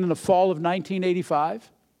began in the fall of 1985.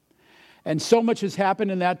 And so much has happened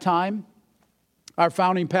in that time. Our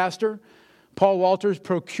founding pastor, Paul Walters,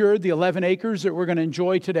 procured the 11 acres that we're going to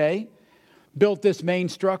enjoy today, built this main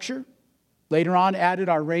structure, later on added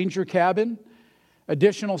our ranger cabin.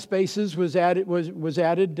 Additional spaces was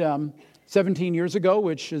added 17 years ago,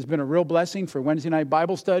 which has been a real blessing for Wednesday night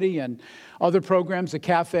Bible study and other programs. The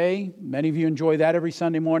cafe, many of you enjoy that every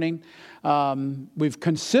Sunday morning. We've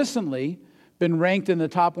consistently been ranked in the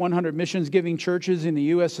top 100 missions-giving churches in the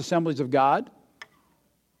U.S. Assemblies of God.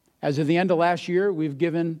 As of the end of last year, we've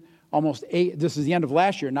given almost this is the end of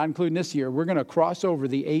last year, not including this year, we're going to cross over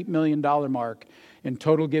the $8 million mark in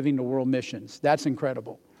total giving to world missions. That's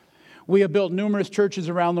incredible. We have built numerous churches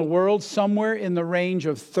around the world, somewhere in the range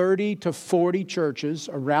of 30 to 40 churches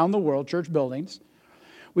around the world, church buildings.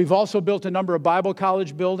 We've also built a number of Bible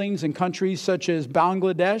college buildings in countries such as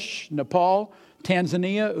Bangladesh, Nepal,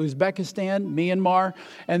 Tanzania, Uzbekistan, Myanmar,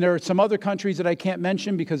 and there are some other countries that I can't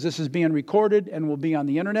mention because this is being recorded and will be on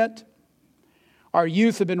the internet. Our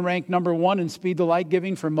youth have been ranked number 1 in Speed the Light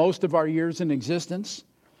giving for most of our years in existence.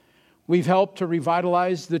 We've helped to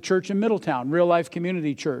revitalize the church in Middletown, Real Life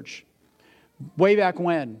Community Church. Way back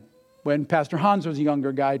when Pastor Hans was a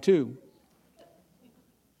younger guy too.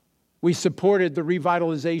 We supported the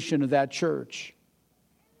revitalization of that church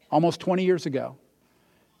almost 20 years ago.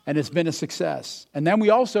 And it's been a success. And then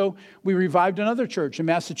we revived another church in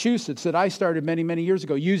Massachusetts that I started many, many years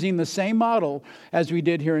ago using the same model as we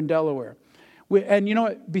did here in Delaware. And you know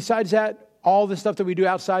what? Besides that, all the stuff that we do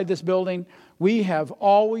outside this building, we have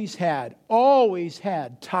always had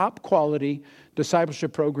top quality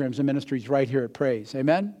discipleship programs and ministries right here at Praise.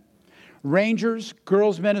 Amen? Rangers,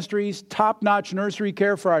 girls ministries, top-notch nursery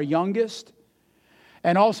care for our youngest,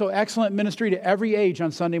 and also excellent ministry to every age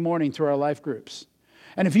on Sunday morning through our life groups.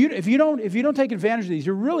 And if you don't take advantage of these,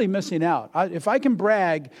 you're really missing out. If I can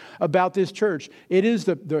brag about this church, it is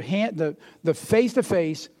the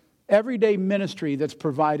face-to-face, everyday ministry that's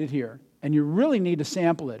provided here. And you really need to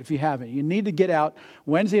sample it if you haven't. You need to get out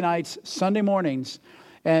Wednesday nights, Sunday mornings,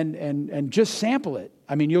 and just sample it.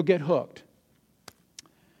 I mean, you'll get hooked.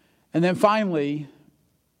 And then finally,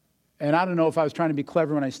 and I don't know if I was trying to be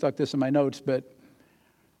clever when I stuck this in my notes, but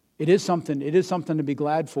it is something to be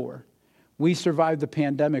glad for. We survived the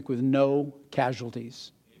pandemic with no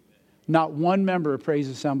casualties. Not one member of Praise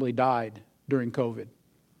Assembly died from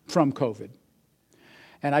COVID.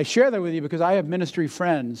 And I share that with you because I have ministry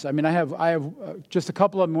friends. I mean, I have just a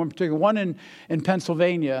couple of them in particular. One in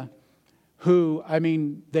Pennsylvania who, I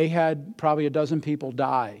mean, they had probably a dozen people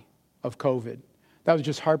die of COVID. That was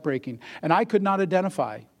just heartbreaking. And I could not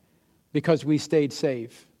identify because we stayed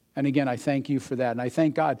safe. And again, I thank you for that. And I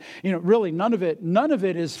thank God. You know, really, none of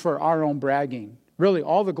it is for our own bragging. Really,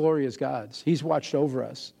 all the glory is God's. He's watched over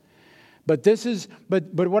us. But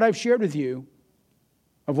what I've shared with you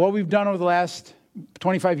of what we've done over the last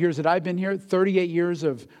 25 years that I've been here, 38 years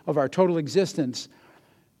of our total existence,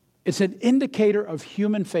 it's an indicator of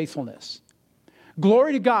human faithfulness.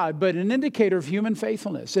 Glory to God, but an indicator of human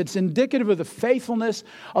faithfulness. It's indicative of the faithfulness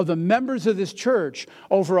of the members of this church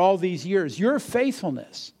over all these years. Your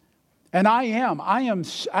faithfulness. And I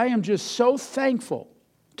am just so thankful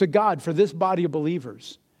to God for this body of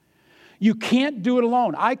believers. You can't do it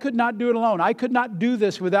alone. I could not do it alone. I could not do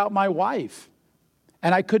this without my wife.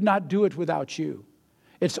 And I could not do it without you.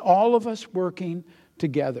 It's all of us working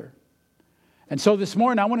together. And so this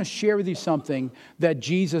morning, I want to share with you something that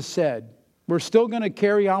Jesus said. We're still going to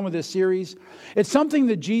carry on with this series. It's something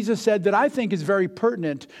that Jesus said that I think is very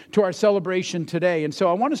pertinent to our celebration today. And so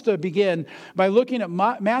I want us to begin by looking at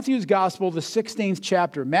Matthew's Gospel, the 16th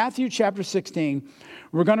chapter. Matthew chapter 16.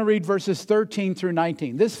 We're going to read verses 13 through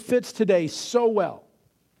 19. This fits today so well.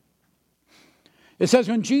 It says,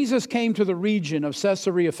 when Jesus came to the region of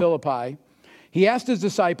Caesarea Philippi, he asked his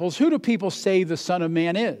disciples, who do people say the Son of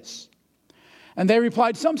Man is? And they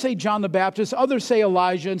replied, some say John the Baptist, others say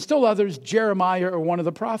Elijah, and still others Jeremiah or one of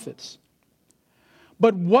the prophets.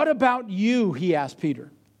 But what about you, he asked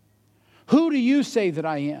Peter. Who do you say that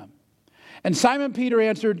I am? And Simon Peter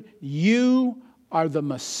answered, you are the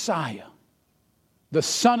Messiah, the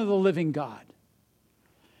Son of the living God.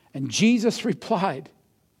 And Jesus replied,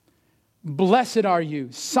 blessed are you,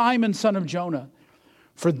 Simon, son of Jonah,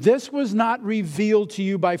 for this was not revealed to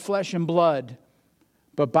you by flesh and blood,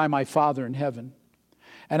 but by my Father in heaven.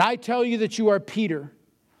 And I tell you that you are Peter,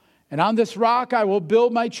 and on this rock I will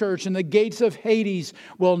build my church, and the gates of Hades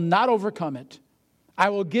will not overcome it. I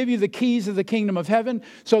will give you the keys of the kingdom of heaven,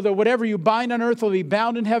 so that whatever you bind on earth will be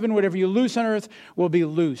bound in heaven, whatever you loose on earth will be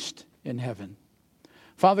loosed in heaven.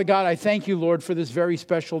 Father God, I thank you, Lord, for this very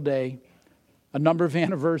special day, a number of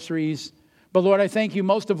anniversaries. But Lord, I thank you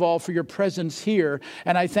most of all for your presence here.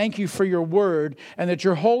 And I thank you for your word, and that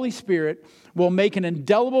your Holy Spirit will make an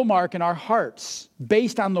indelible mark in our hearts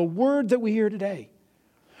based on the word that we hear today.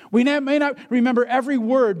 We may not remember every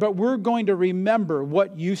word, but we're going to remember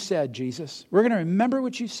what you said, Jesus. We're going to remember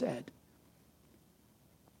what you said.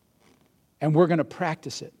 And we're going to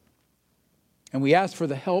practice it. And we ask for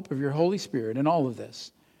the help of your Holy Spirit in all of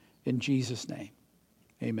this. In Jesus' name,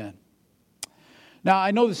 amen. Now,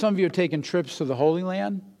 I know that some of you have taken trips to the Holy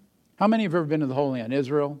Land. How many have ever been to the Holy Land?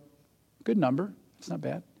 Israel? Good number. It's not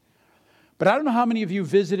bad. But I don't know how many of you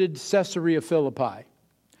visited Caesarea Philippi.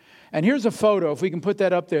 And here's a photo, if we can put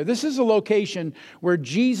that up there. This is a location where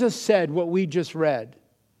Jesus said what we just read.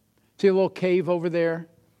 See a little cave over there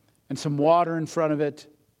and some water in front of it.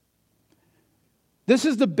 This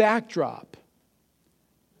is the backdrop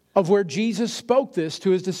of where Jesus spoke this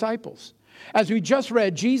to his disciples. As we just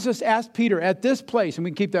read, Jesus asked Peter at this place, and we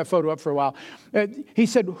can keep that photo up for a while. He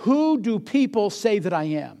said, who do people say that I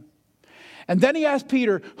am? And then he asked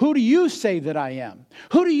Peter, who do you say that I am?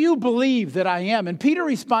 Who do you believe that I am? And Peter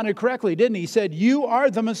responded correctly, didn't he? He said, you are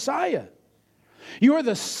the Messiah. You are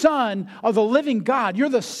the Son of the living God. You're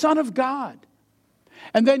the Son of God.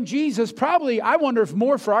 And then Jesus, probably, I wonder if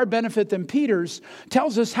more for our benefit than Peter's,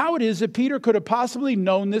 tells us how it is that Peter could have possibly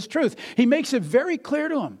known this truth. He makes it very clear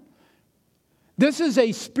to him. This is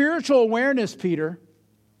a spiritual awareness, Peter.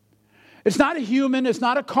 It's not a human, it's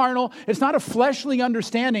not a carnal, it's not a fleshly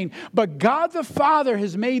understanding, but God the Father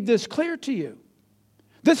has made this clear to you.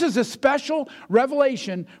 This is a special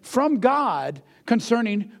revelation from God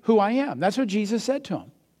concerning who I am. That's what Jesus said to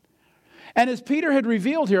him. And as Peter had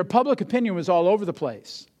revealed here, public opinion was all over the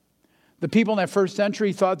place. The people in that first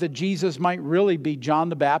century thought that Jesus might really be John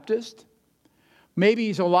the Baptist. Maybe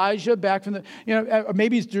he's Elijah back from the,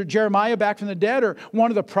 maybe he's Jeremiah back from the dead, or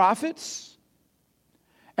one of the prophets.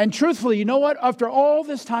 And truthfully, you know what? After all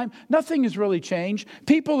this time, nothing has really changed.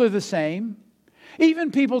 People are the same.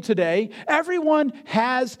 Even people today, everyone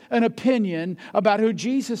has an opinion about who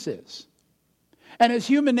Jesus is. And as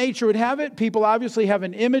human nature would have it, people obviously have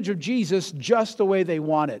an image of Jesus just the way they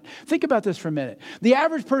want it. Think about this for a minute. The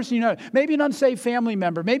average person you know, maybe an unsaved family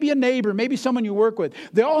member, maybe a neighbor, maybe someone you work with,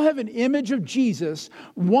 they all have an image of Jesus,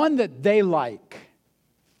 one that they like.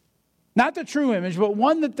 Not the true image, but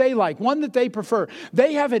one that they like, one that they prefer.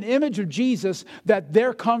 They have an image of Jesus that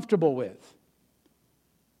they're comfortable with.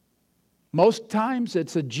 Most times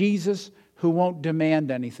it's a Jesus who won't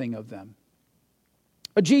demand anything of them.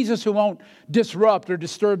 A Jesus who won't disrupt or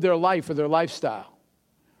disturb their life or their lifestyle.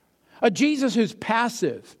 A Jesus who's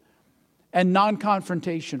passive and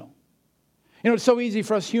non-confrontational. You know, it's so easy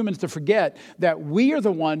for us humans to forget that we are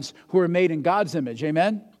the ones who are made in God's image.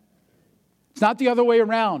 Amen? It's not the other way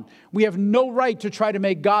around. We have no right to try to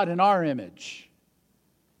make God in our image.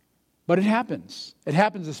 But it happens. It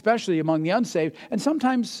happens especially among the unsaved and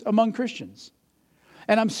sometimes among Christians.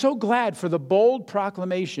 And I'm so glad for the bold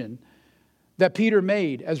proclamation that Peter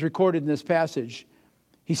made as recorded in this passage.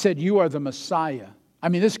 He said, you are the Messiah. I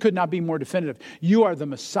mean, this could not be more definitive. You are the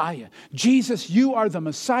Messiah. Jesus, you are the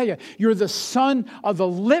Messiah. You're the Son of the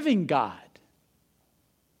living God.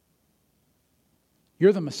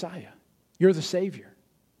 You're the Messiah. You're the Savior.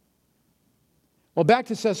 Well, back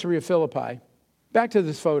to Caesarea Philippi. Back to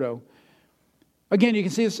this photo. Again, you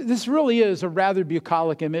can see this really is a rather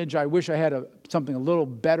bucolic image. I wish I had something a little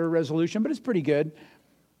better resolution, but it's pretty good.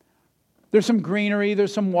 There's some greenery,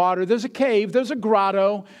 there's some water, there's a cave, there's a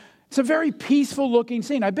grotto. It's a very peaceful looking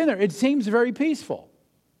scene. I've been there. It seems very peaceful.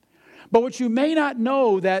 But what you may not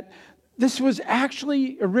know, that this was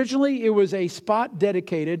actually, originally, it was a spot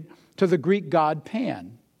dedicated to the Greek god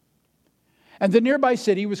Pan. And the nearby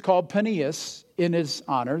city was called Paneas in his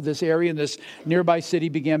honor. This area in this nearby city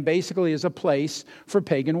began basically as a place for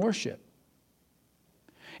pagan worship.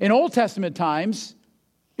 In Old Testament times,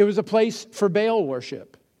 it was a place for Baal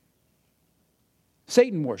worship,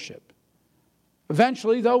 Satan worship.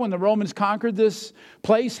 Eventually, though, when the Romans conquered this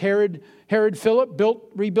place, Herod Philip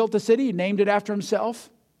rebuilt the city, named it after himself.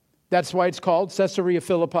 That's why it's called Caesarea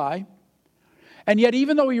Philippi. And yet,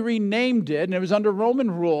 even though he renamed it, and it was under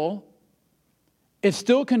Roman rule, it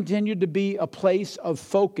still continued to be a place of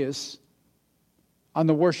focus on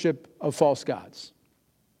the worship of false gods.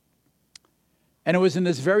 And it was in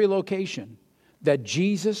this very location that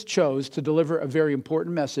Jesus chose to deliver a very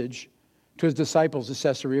important message to his disciples at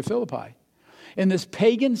Caesarea Philippi. In this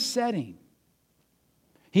pagan setting,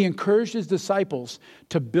 he encouraged his disciples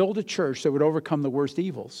to build a church that would overcome the worst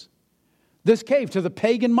evils. This cave, to the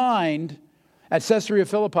pagan mind at Caesarea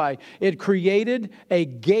Philippi, it created a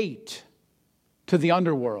gate to the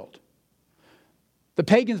underworld. The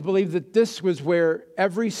pagans believed that this was where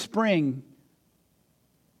every spring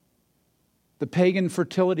the pagan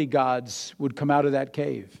fertility gods would come out of that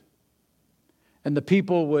cave. And the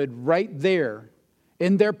people would, right there,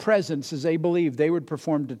 in their presence, as they believed, they would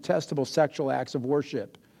perform detestable sexual acts of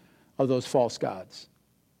worship of those false gods.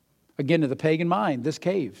 Again, to the pagan mind, this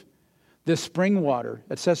cave, this spring water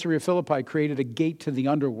at Caesarea Philippi created a gate to the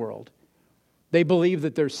underworld. They believed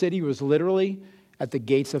that their city was literally at the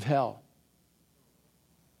gates of hell.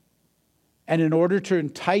 And in order to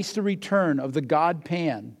entice the return of the god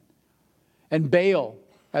Pan and Baal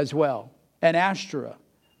as well, and Ashtoreth,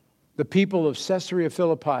 the people of Caesarea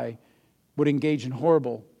Philippi would engage in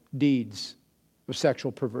horrible deeds of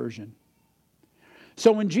sexual perversion.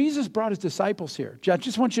 So when Jesus brought his disciples here, I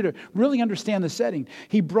just want you to really understand the setting.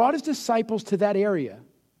 He brought his disciples to that area.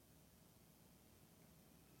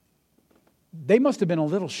 They must have been a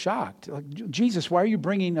little shocked. Like, Jesus, why are you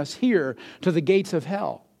bringing us here to the gates of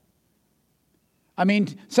hell? I mean,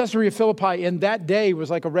 Caesarea Philippi in that day was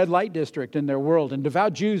like a red light district in their world, and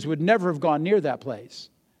devout Jews would never have gone near that place.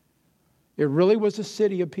 It really was a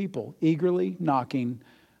city of people eagerly knocking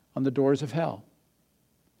on the doors of hell.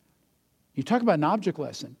 You talk about an object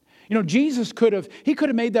lesson. You know, Jesus could have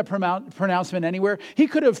made that pronouncement anywhere. He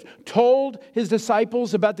could have told his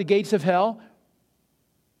disciples about the gates of hell.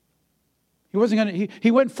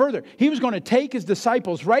 He went further. He was going to take his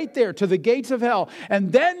disciples right there to the gates of hell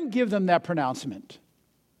and then give them that pronouncement.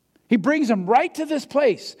 He brings them right to this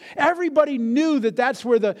place. Everybody knew that that's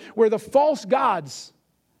where the false gods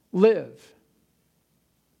live.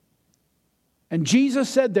 And Jesus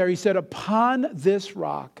said there, he said, upon this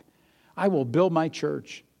rock I will build my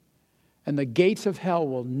church, and the gates of hell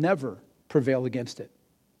will never prevail against it.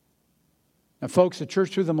 Now, folks, the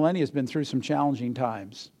church through the millennia has been through some challenging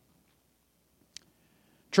times.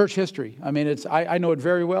 Church history, I mean, I know it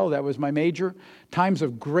very well. That was my major. Times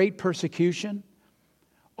of great persecution.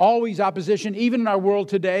 Always opposition, even in our world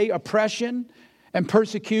today. Oppression and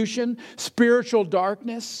persecution. Spiritual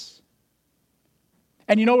darkness.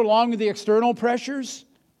 And you know, along with the external pressures,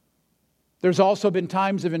 there's also been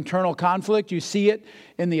times of internal conflict. You see it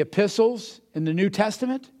in the epistles, in the New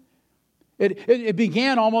Testament. It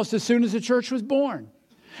began almost as soon as the church was born.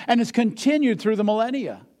 And it's continued through the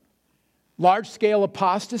millennia. Large-scale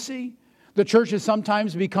apostasy. The church has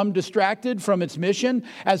sometimes become distracted from its mission,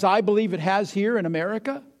 as I believe it has here in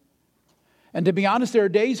America. And to be honest, there are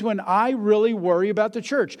days when I really worry about the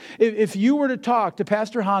church. If you were to talk to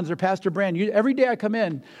Pastor Hans or Pastor Brand, every day I come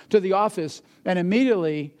in to the office and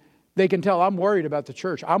immediately they can tell I'm worried about the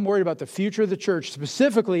church. I'm worried about the future of the church,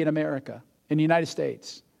 specifically in America, in the United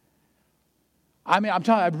States. I mean,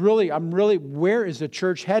 I'm really, where is the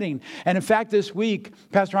church heading? And in fact, this week,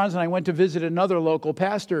 Pastor Hans and I went to visit another local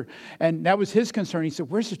pastor, and that was his concern. He said,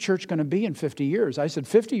 where's the church going to be in 50 years? I said,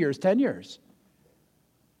 50 years, 10 years.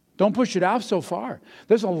 Don't push it out so far.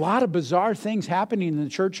 There's a lot of bizarre things happening in the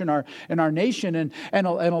church in our nation, and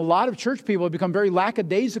a lot of church people have become very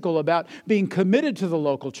lackadaisical about being committed to the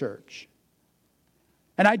local church.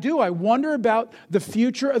 And I wonder about the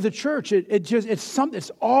future of the church.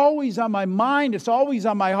 It's always on my mind. It's always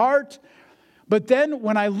on my heart. But then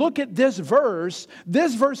when I look at this verse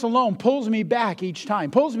alone pulls me back each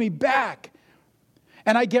time, pulls me back.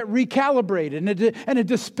 And I get recalibrated, and it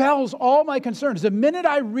dispels all my concerns. The minute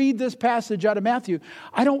I read this passage out of Matthew,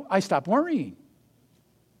 I stop worrying.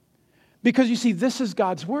 Because you see, this is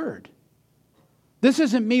God's word. This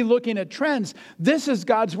isn't me looking at trends. This is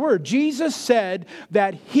God's word. Jesus said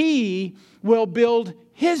that He will build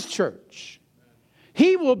His church.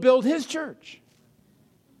 He will build His church.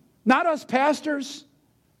 Not us pastors.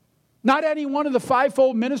 Not any one of the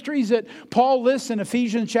fivefold ministries that Paul lists in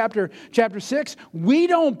Ephesians chapter 6. We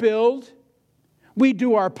don't build. We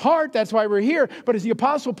do our part. That's why we're here. But as the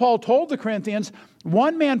Apostle Paul told the Corinthians,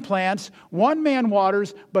 one man plants, one man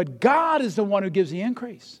waters, but God is the one who gives the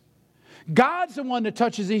increase. God's the one that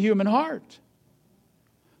touches the human heart.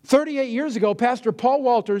 38 years ago, Pastor Paul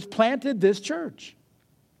Walters planted this church.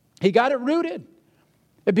 He got it rooted.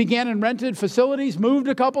 It began in rented facilities, moved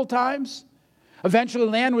a couple times. Eventually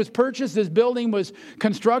land was purchased, this building was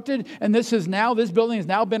constructed, and this building has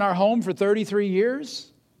now been our home for 33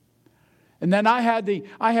 years. And then I had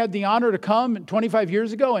the honor to come 25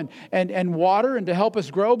 years ago and water and to help us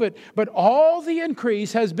grow, but all the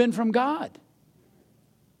increase has been from God.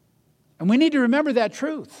 And we need to remember that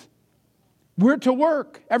truth. We're to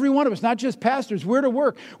work, every one of us, not just pastors. We're to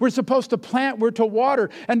work. We're supposed to plant, we're to water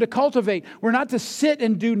and to cultivate. We're not to sit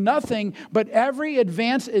and do nothing, but every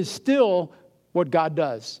advance is still what God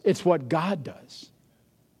does. It's what God does.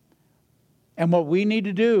 And what we need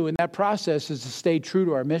to do in that process is to stay true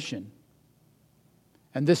to our mission.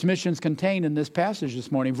 And this mission is contained in this passage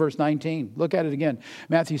this morning, verse 19. Look at it again,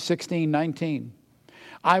 Matthew 16:19.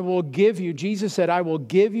 I will give you, Jesus said, I will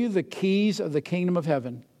give you the keys of the kingdom of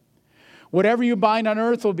heaven. Whatever you bind on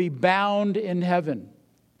earth will be bound in heaven.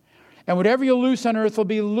 And whatever you loose on earth will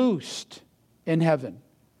be loosed in heaven.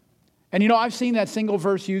 And I've seen that single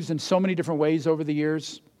verse used in so many different ways over the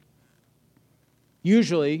years.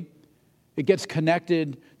 Usually, it gets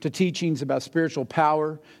connected to teachings about spiritual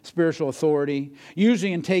power, spiritual authority.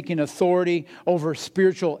 Usually in taking authority over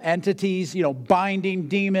spiritual entities, binding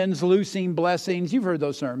demons, loosing blessings. You've heard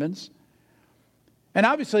those sermons. And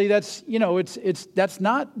obviously that's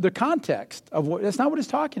not the context of that's not what it's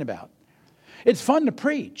talking about. It's fun to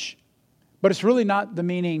preach, but it's really not the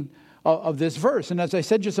meaning of this verse. And as I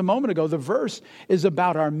said just a moment ago, the verse is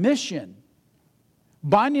about our mission.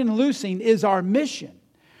 Binding and loosing is our mission.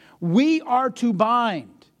 We are to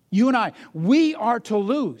bind. You and I, we are to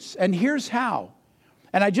loose. And here's how.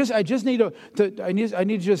 And I just need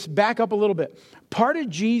to just back up a little bit. Part of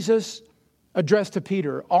Jesus' address to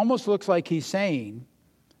Peter almost looks like he's saying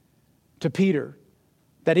to Peter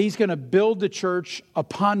that he's going to build the church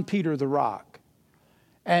upon Peter the rock.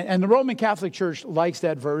 And the Roman Catholic Church likes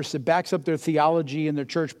that verse. It backs up their theology and their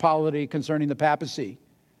church polity concerning the papacy.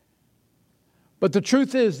 But the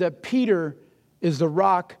truth is that Peter is the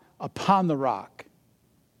rock upon the rock.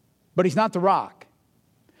 But he's not the rock.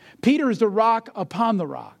 Peter is the rock upon the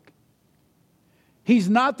rock. He's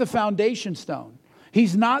not the foundation stone.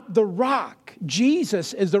 He's not the rock.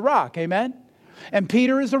 Jesus is the rock. Amen? And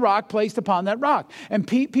Peter is the rock placed upon that rock. And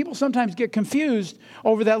people sometimes get confused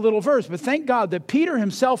over that little verse. But thank God that Peter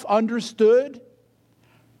himself understood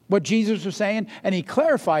what Jesus was saying, and he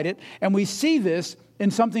clarified it. And we see this in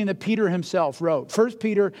something that Peter himself wrote. 1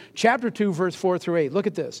 Peter chapter 2, verse 4 through 8. Look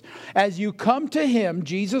at this. As you come to him,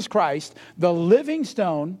 Jesus Christ, the living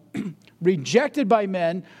stone, rejected by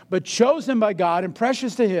men, but chosen by God and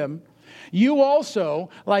precious to him, you also,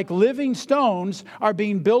 like living stones, are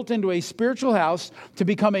being built into a spiritual house to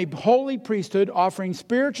become a holy priesthood, offering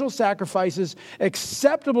spiritual sacrifices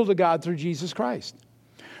acceptable to God through Jesus Christ.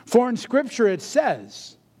 For in Scripture it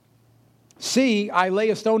says, see, I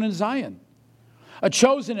lay a stone in Zion, a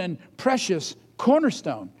chosen and precious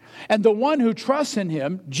cornerstone. And the one who trusts in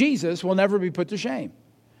him, Jesus, will never be put to shame.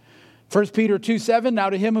 1 Peter 2:7, now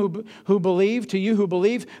to him who believe, to you who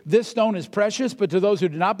believe, this stone is precious, but to those who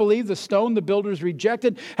do not believe, the stone the builders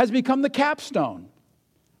rejected has become the capstone.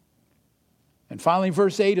 And finally,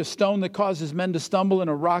 verse 8, a stone that causes men to stumble and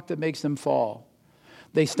a rock that makes them fall.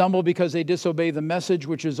 They stumble because they disobey the message,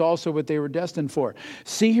 which is also what they were destined for.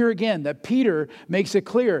 See here again that Peter makes it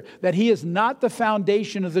clear that he is not the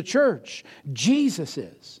foundation of the church. Jesus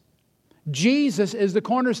is. Jesus is the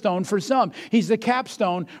cornerstone for some. He's the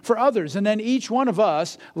capstone for others. And then each one of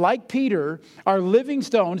us, like Peter, are living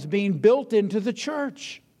stones being built into the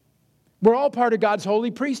church. We're all part of God's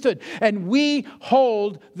holy priesthood. And we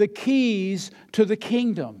hold the keys to the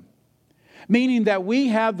kingdom. Meaning that we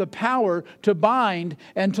have the power to bind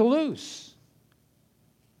and to loose.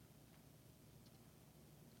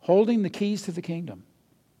 Holding the keys to the kingdom.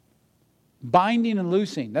 Binding and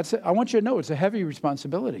loosing. I want you to know it's a heavy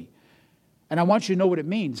responsibility. And I want you to know what it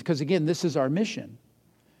means, because again, this is our mission.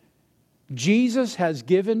 Jesus has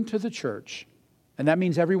given to the church, and that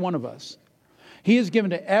means every one of us. He has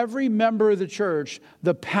given to every member of the church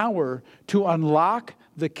the power to unlock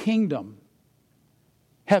the kingdom,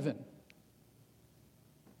 heaven.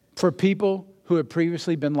 for people who had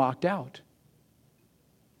previously been locked out.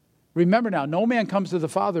 Remember now, no man comes to the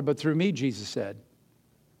Father but through me, Jesus said.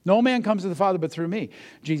 No man comes to the Father but through me,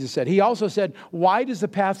 Jesus said. He also said, wide is the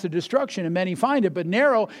path to destruction, and many find it, but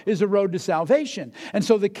narrow is the road to salvation. And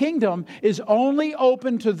so the kingdom is only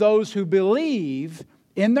open to those who believe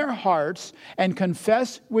in their hearts and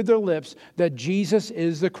confess with their lips that Jesus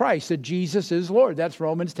is the Christ, that Jesus is Lord. That's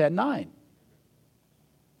Romans 10:9.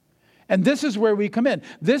 And this is where we come in.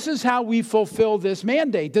 This is how we fulfill this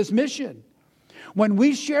mandate, this mission. When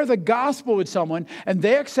we share the gospel with someone and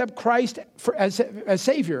they accept Christ as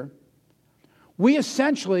Savior, we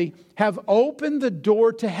essentially have opened the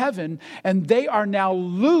door to heaven, and they are now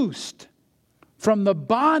loosed from the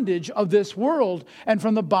bondage of this world and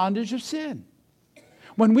from the bondage of sin.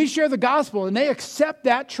 When we share the gospel and they accept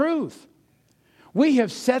that truth, we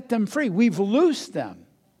have set them free. We've loosed them.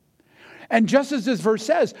 And just as this verse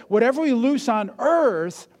says, whatever we loose on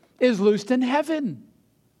earth is loosed in heaven.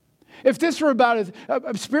 If this were about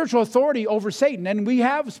a spiritual authority over Satan, and we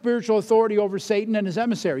have spiritual authority over Satan and his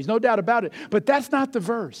emissaries, no doubt about it, but that's not the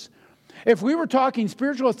verse. If we were talking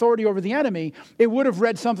spiritual authority over the enemy, it would have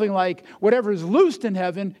read something like, whatever is loosed in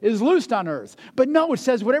heaven is loosed on earth. But no, it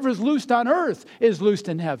says whatever is loosed on earth is loosed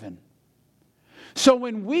in heaven. So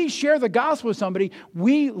when we share the gospel with somebody,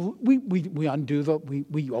 we undo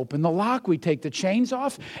we open the lock, we take the chains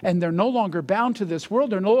off, and they're no longer bound to this world.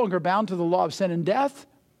 They're no longer bound to the law of sin and death.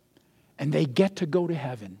 And they get to go to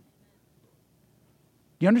heaven.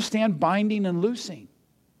 You understand binding and loosing?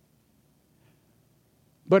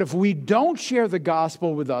 But if we don't share the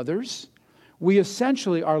gospel with others, we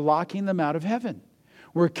essentially are locking them out of heaven.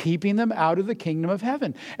 We're keeping them out of the kingdom of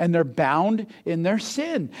heaven. And they're bound in their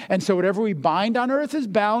sin. And so whatever we bind on earth is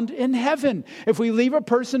bound in heaven. If we leave a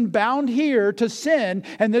person bound here to sin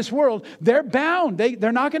and this world, they're bound.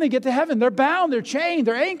 They're not going to get to heaven. They're bound. They're chained.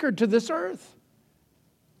 They're anchored to this earth.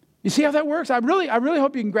 You see how that works? I really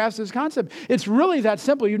hope you can grasp this concept. It's really that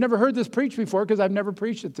simple. You've never heard this preached before because I've never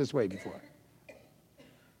preached it this way before.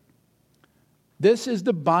 This is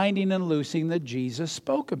the binding and loosing that Jesus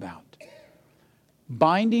spoke about.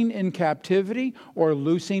 Binding in captivity or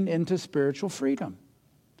loosing into spiritual freedom.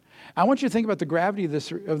 I want you to think about the gravity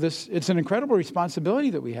of this. It's an incredible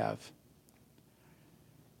responsibility that we have.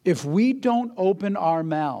 If we don't open our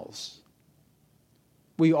mouths,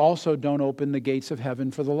 we also don't open the gates of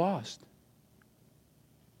heaven for the lost.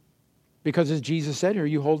 Because as Jesus said here,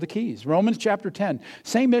 you hold the keys. Romans chapter 10,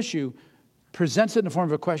 same issue, presents it in the form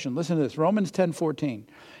of a question. Listen to this, Romans 10:14.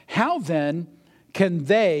 How then can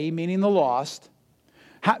they, meaning the lost,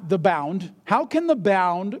 the bound, how can the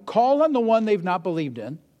bound call on the one they've not believed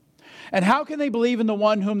in? And how can they believe in the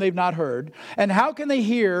one whom they've not heard? And how can they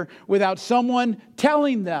hear without someone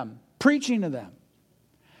telling them, preaching to them?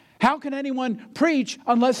 How can anyone preach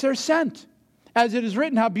unless they're sent? As it is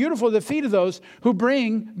written, how beautiful are the feet of those who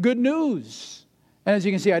bring good news. And as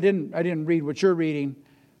you can see, I didn't read what you're reading.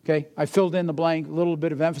 Okay, I filled in the blank, a little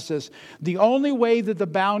bit of emphasis. The only way that the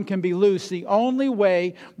bound can be loose, the only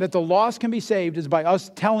way that the lost can be saved is by us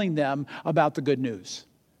telling them about the good news.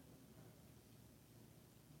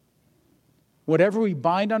 Whatever we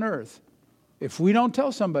bind on earth, if we don't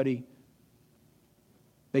tell somebody,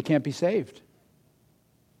 they can't be saved.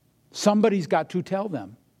 Somebody's got to tell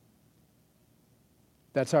them.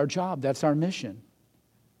 That's our job. That's our mission.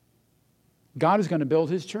 God is going to build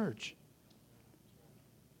His church.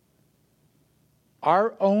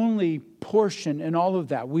 Our only portion in all of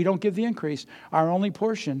that, we don't give the increase. Our only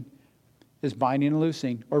portion is binding and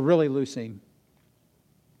loosing, or really loosing.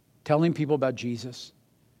 Telling people about Jesus,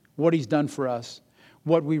 what He's done for us,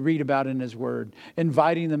 what we read about in His Word,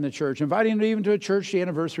 inviting them to church, inviting them even to a church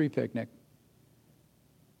anniversary picnic.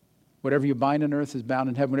 Whatever you bind on earth is bound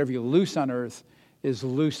in heaven. Whatever you loose on earth is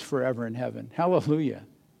loosed forever in heaven. Hallelujah.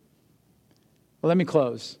 Well, let me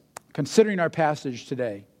close. Considering our passage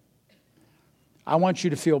today, I want you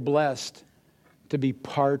to feel blessed to be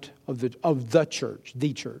part of the church,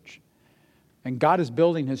 the church. And God is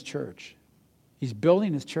building His church. He's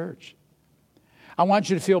building His church. I want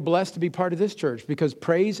you to feel blessed to be part of this church because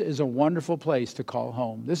praise is a wonderful place to call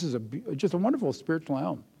home. This is just a wonderful spiritual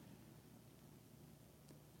home.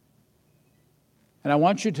 And I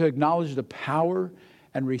want you to acknowledge the power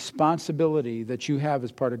and responsibility that you have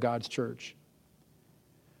as part of God's church.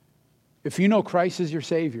 If you know Christ is your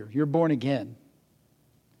Savior, you're born again,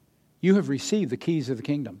 you have received the keys of the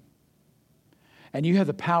kingdom. And you have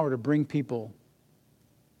the power to bring people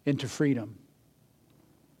into freedom.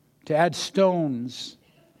 To add stones,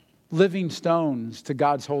 living stones to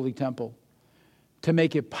God's holy temple. To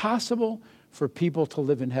make it possible for people to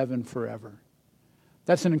live in heaven forever.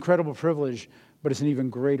 That's an incredible privilege, but it's an even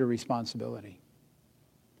greater responsibility.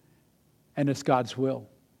 And it's God's will.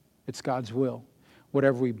 It's God's will.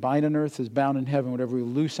 Whatever we bind on earth is bound in heaven. Whatever we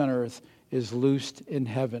loose on earth is loosed in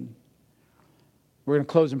heaven. We're going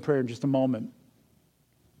to close in prayer in just a moment.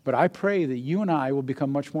 But I pray that you and I will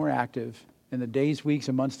become much more active in the days, weeks,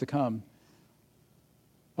 and months to come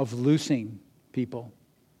of loosing people,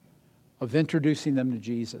 of introducing them to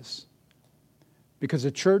Jesus. Because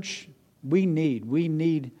the church, we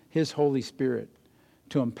need His Holy Spirit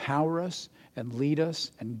to empower us and lead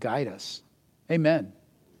us and guide us. Amen.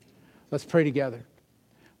 Let's pray together.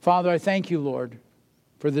 Father, I thank you, Lord,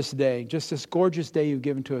 for this day, just this gorgeous day you've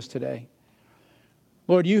given to us today.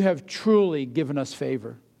 Lord, you have truly given us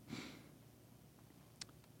favor.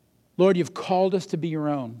 Lord, you've called us to be your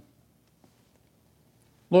own.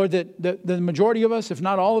 Lord, that the majority of us, if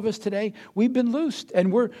not all of us today, we've been loosed.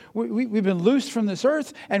 And we've been loosed from this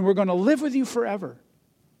earth, and we're going to live with you forever.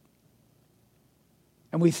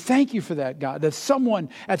 And we thank you for that, God, that someone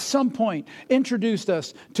at some point introduced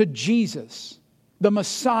us to Jesus, the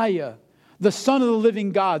Messiah, the Son of the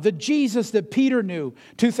living God, the Jesus that Peter knew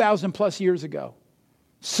 2,000 plus years ago.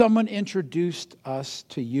 Someone introduced us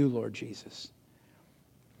to you, Lord Jesus.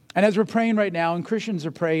 And as we're praying right now, and Christians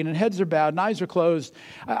are praying, and heads are bowed, and eyes are closed,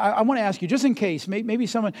 I want to ask you, just in case, maybe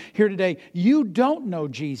someone here today, you don't know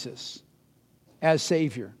Jesus as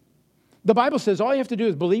Savior. The Bible says all you have to do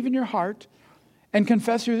is believe in your heart and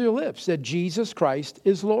confess with your lips that Jesus Christ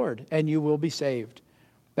is Lord, and you will be saved.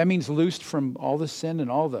 That means loosed from all the sin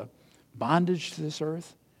and all the bondage to this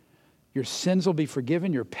earth. Your sins will be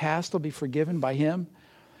forgiven. Your past will be forgiven by Him.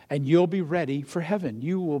 And you'll be ready for heaven.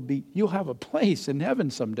 You'll have a place in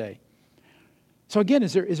heaven someday. So again,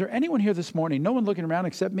 is there anyone here this morning, no one looking around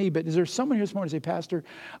except me, but is there someone here this morning who say, Pastor,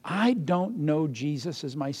 I don't know Jesus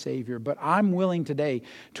as my Savior, but I'm willing today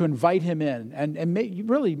to invite Him in. And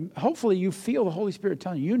really, hopefully you feel the Holy Spirit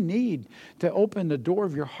telling you need to open the door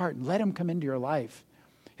of your heart and let Him come into your life.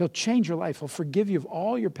 He'll change your life. He'll forgive you of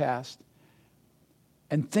all your past.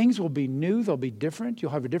 And things will be new. They'll be different.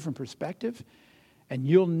 You'll have a different perspective. And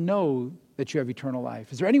you'll know that you have eternal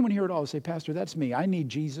life. Is there anyone here at all who say, Pastor, that's me. I need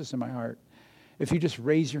Jesus in my heart. If you just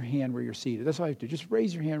raise your hand where you're seated. That's all you have to do. Just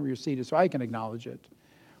raise your hand where you're seated so I can acknowledge it.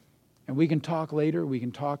 And we can talk later. We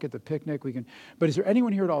can talk at the picnic. But is there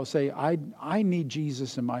anyone here at all who say, I need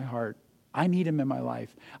Jesus in my heart. I need Him in my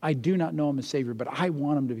life. I do not know Him as Savior, but I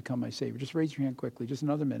want Him to become my Savior. Just raise your hand quickly. Just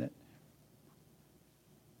another minute.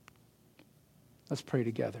 Let's pray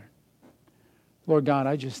together. Lord God,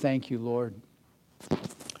 I just thank you, Lord.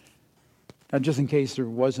 Now, just in case if there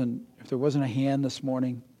wasn't a hand this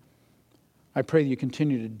morning, I pray that you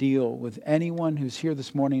continue to deal with anyone who's here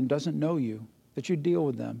this morning and doesn't know you, that you deal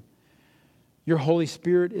with them. Your Holy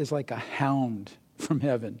Spirit is like a hound from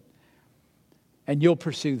heaven, and you'll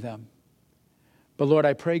pursue them. But Lord,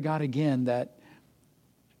 I pray, God, again, that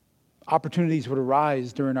opportunities would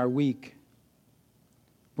arise during our week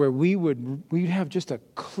where we'd have just a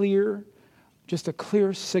clear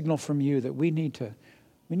signal from you that we need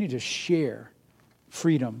to share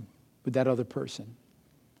freedom with that other person.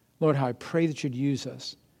 Lord, how I pray that you'd use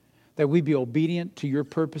us, that we be obedient to your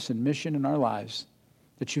purpose and mission in our lives,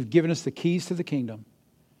 that you've given us the keys to the kingdom,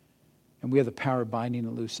 and we have the power of binding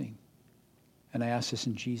and loosing. And I ask this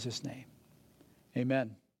in Jesus' name.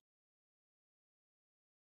 Amen.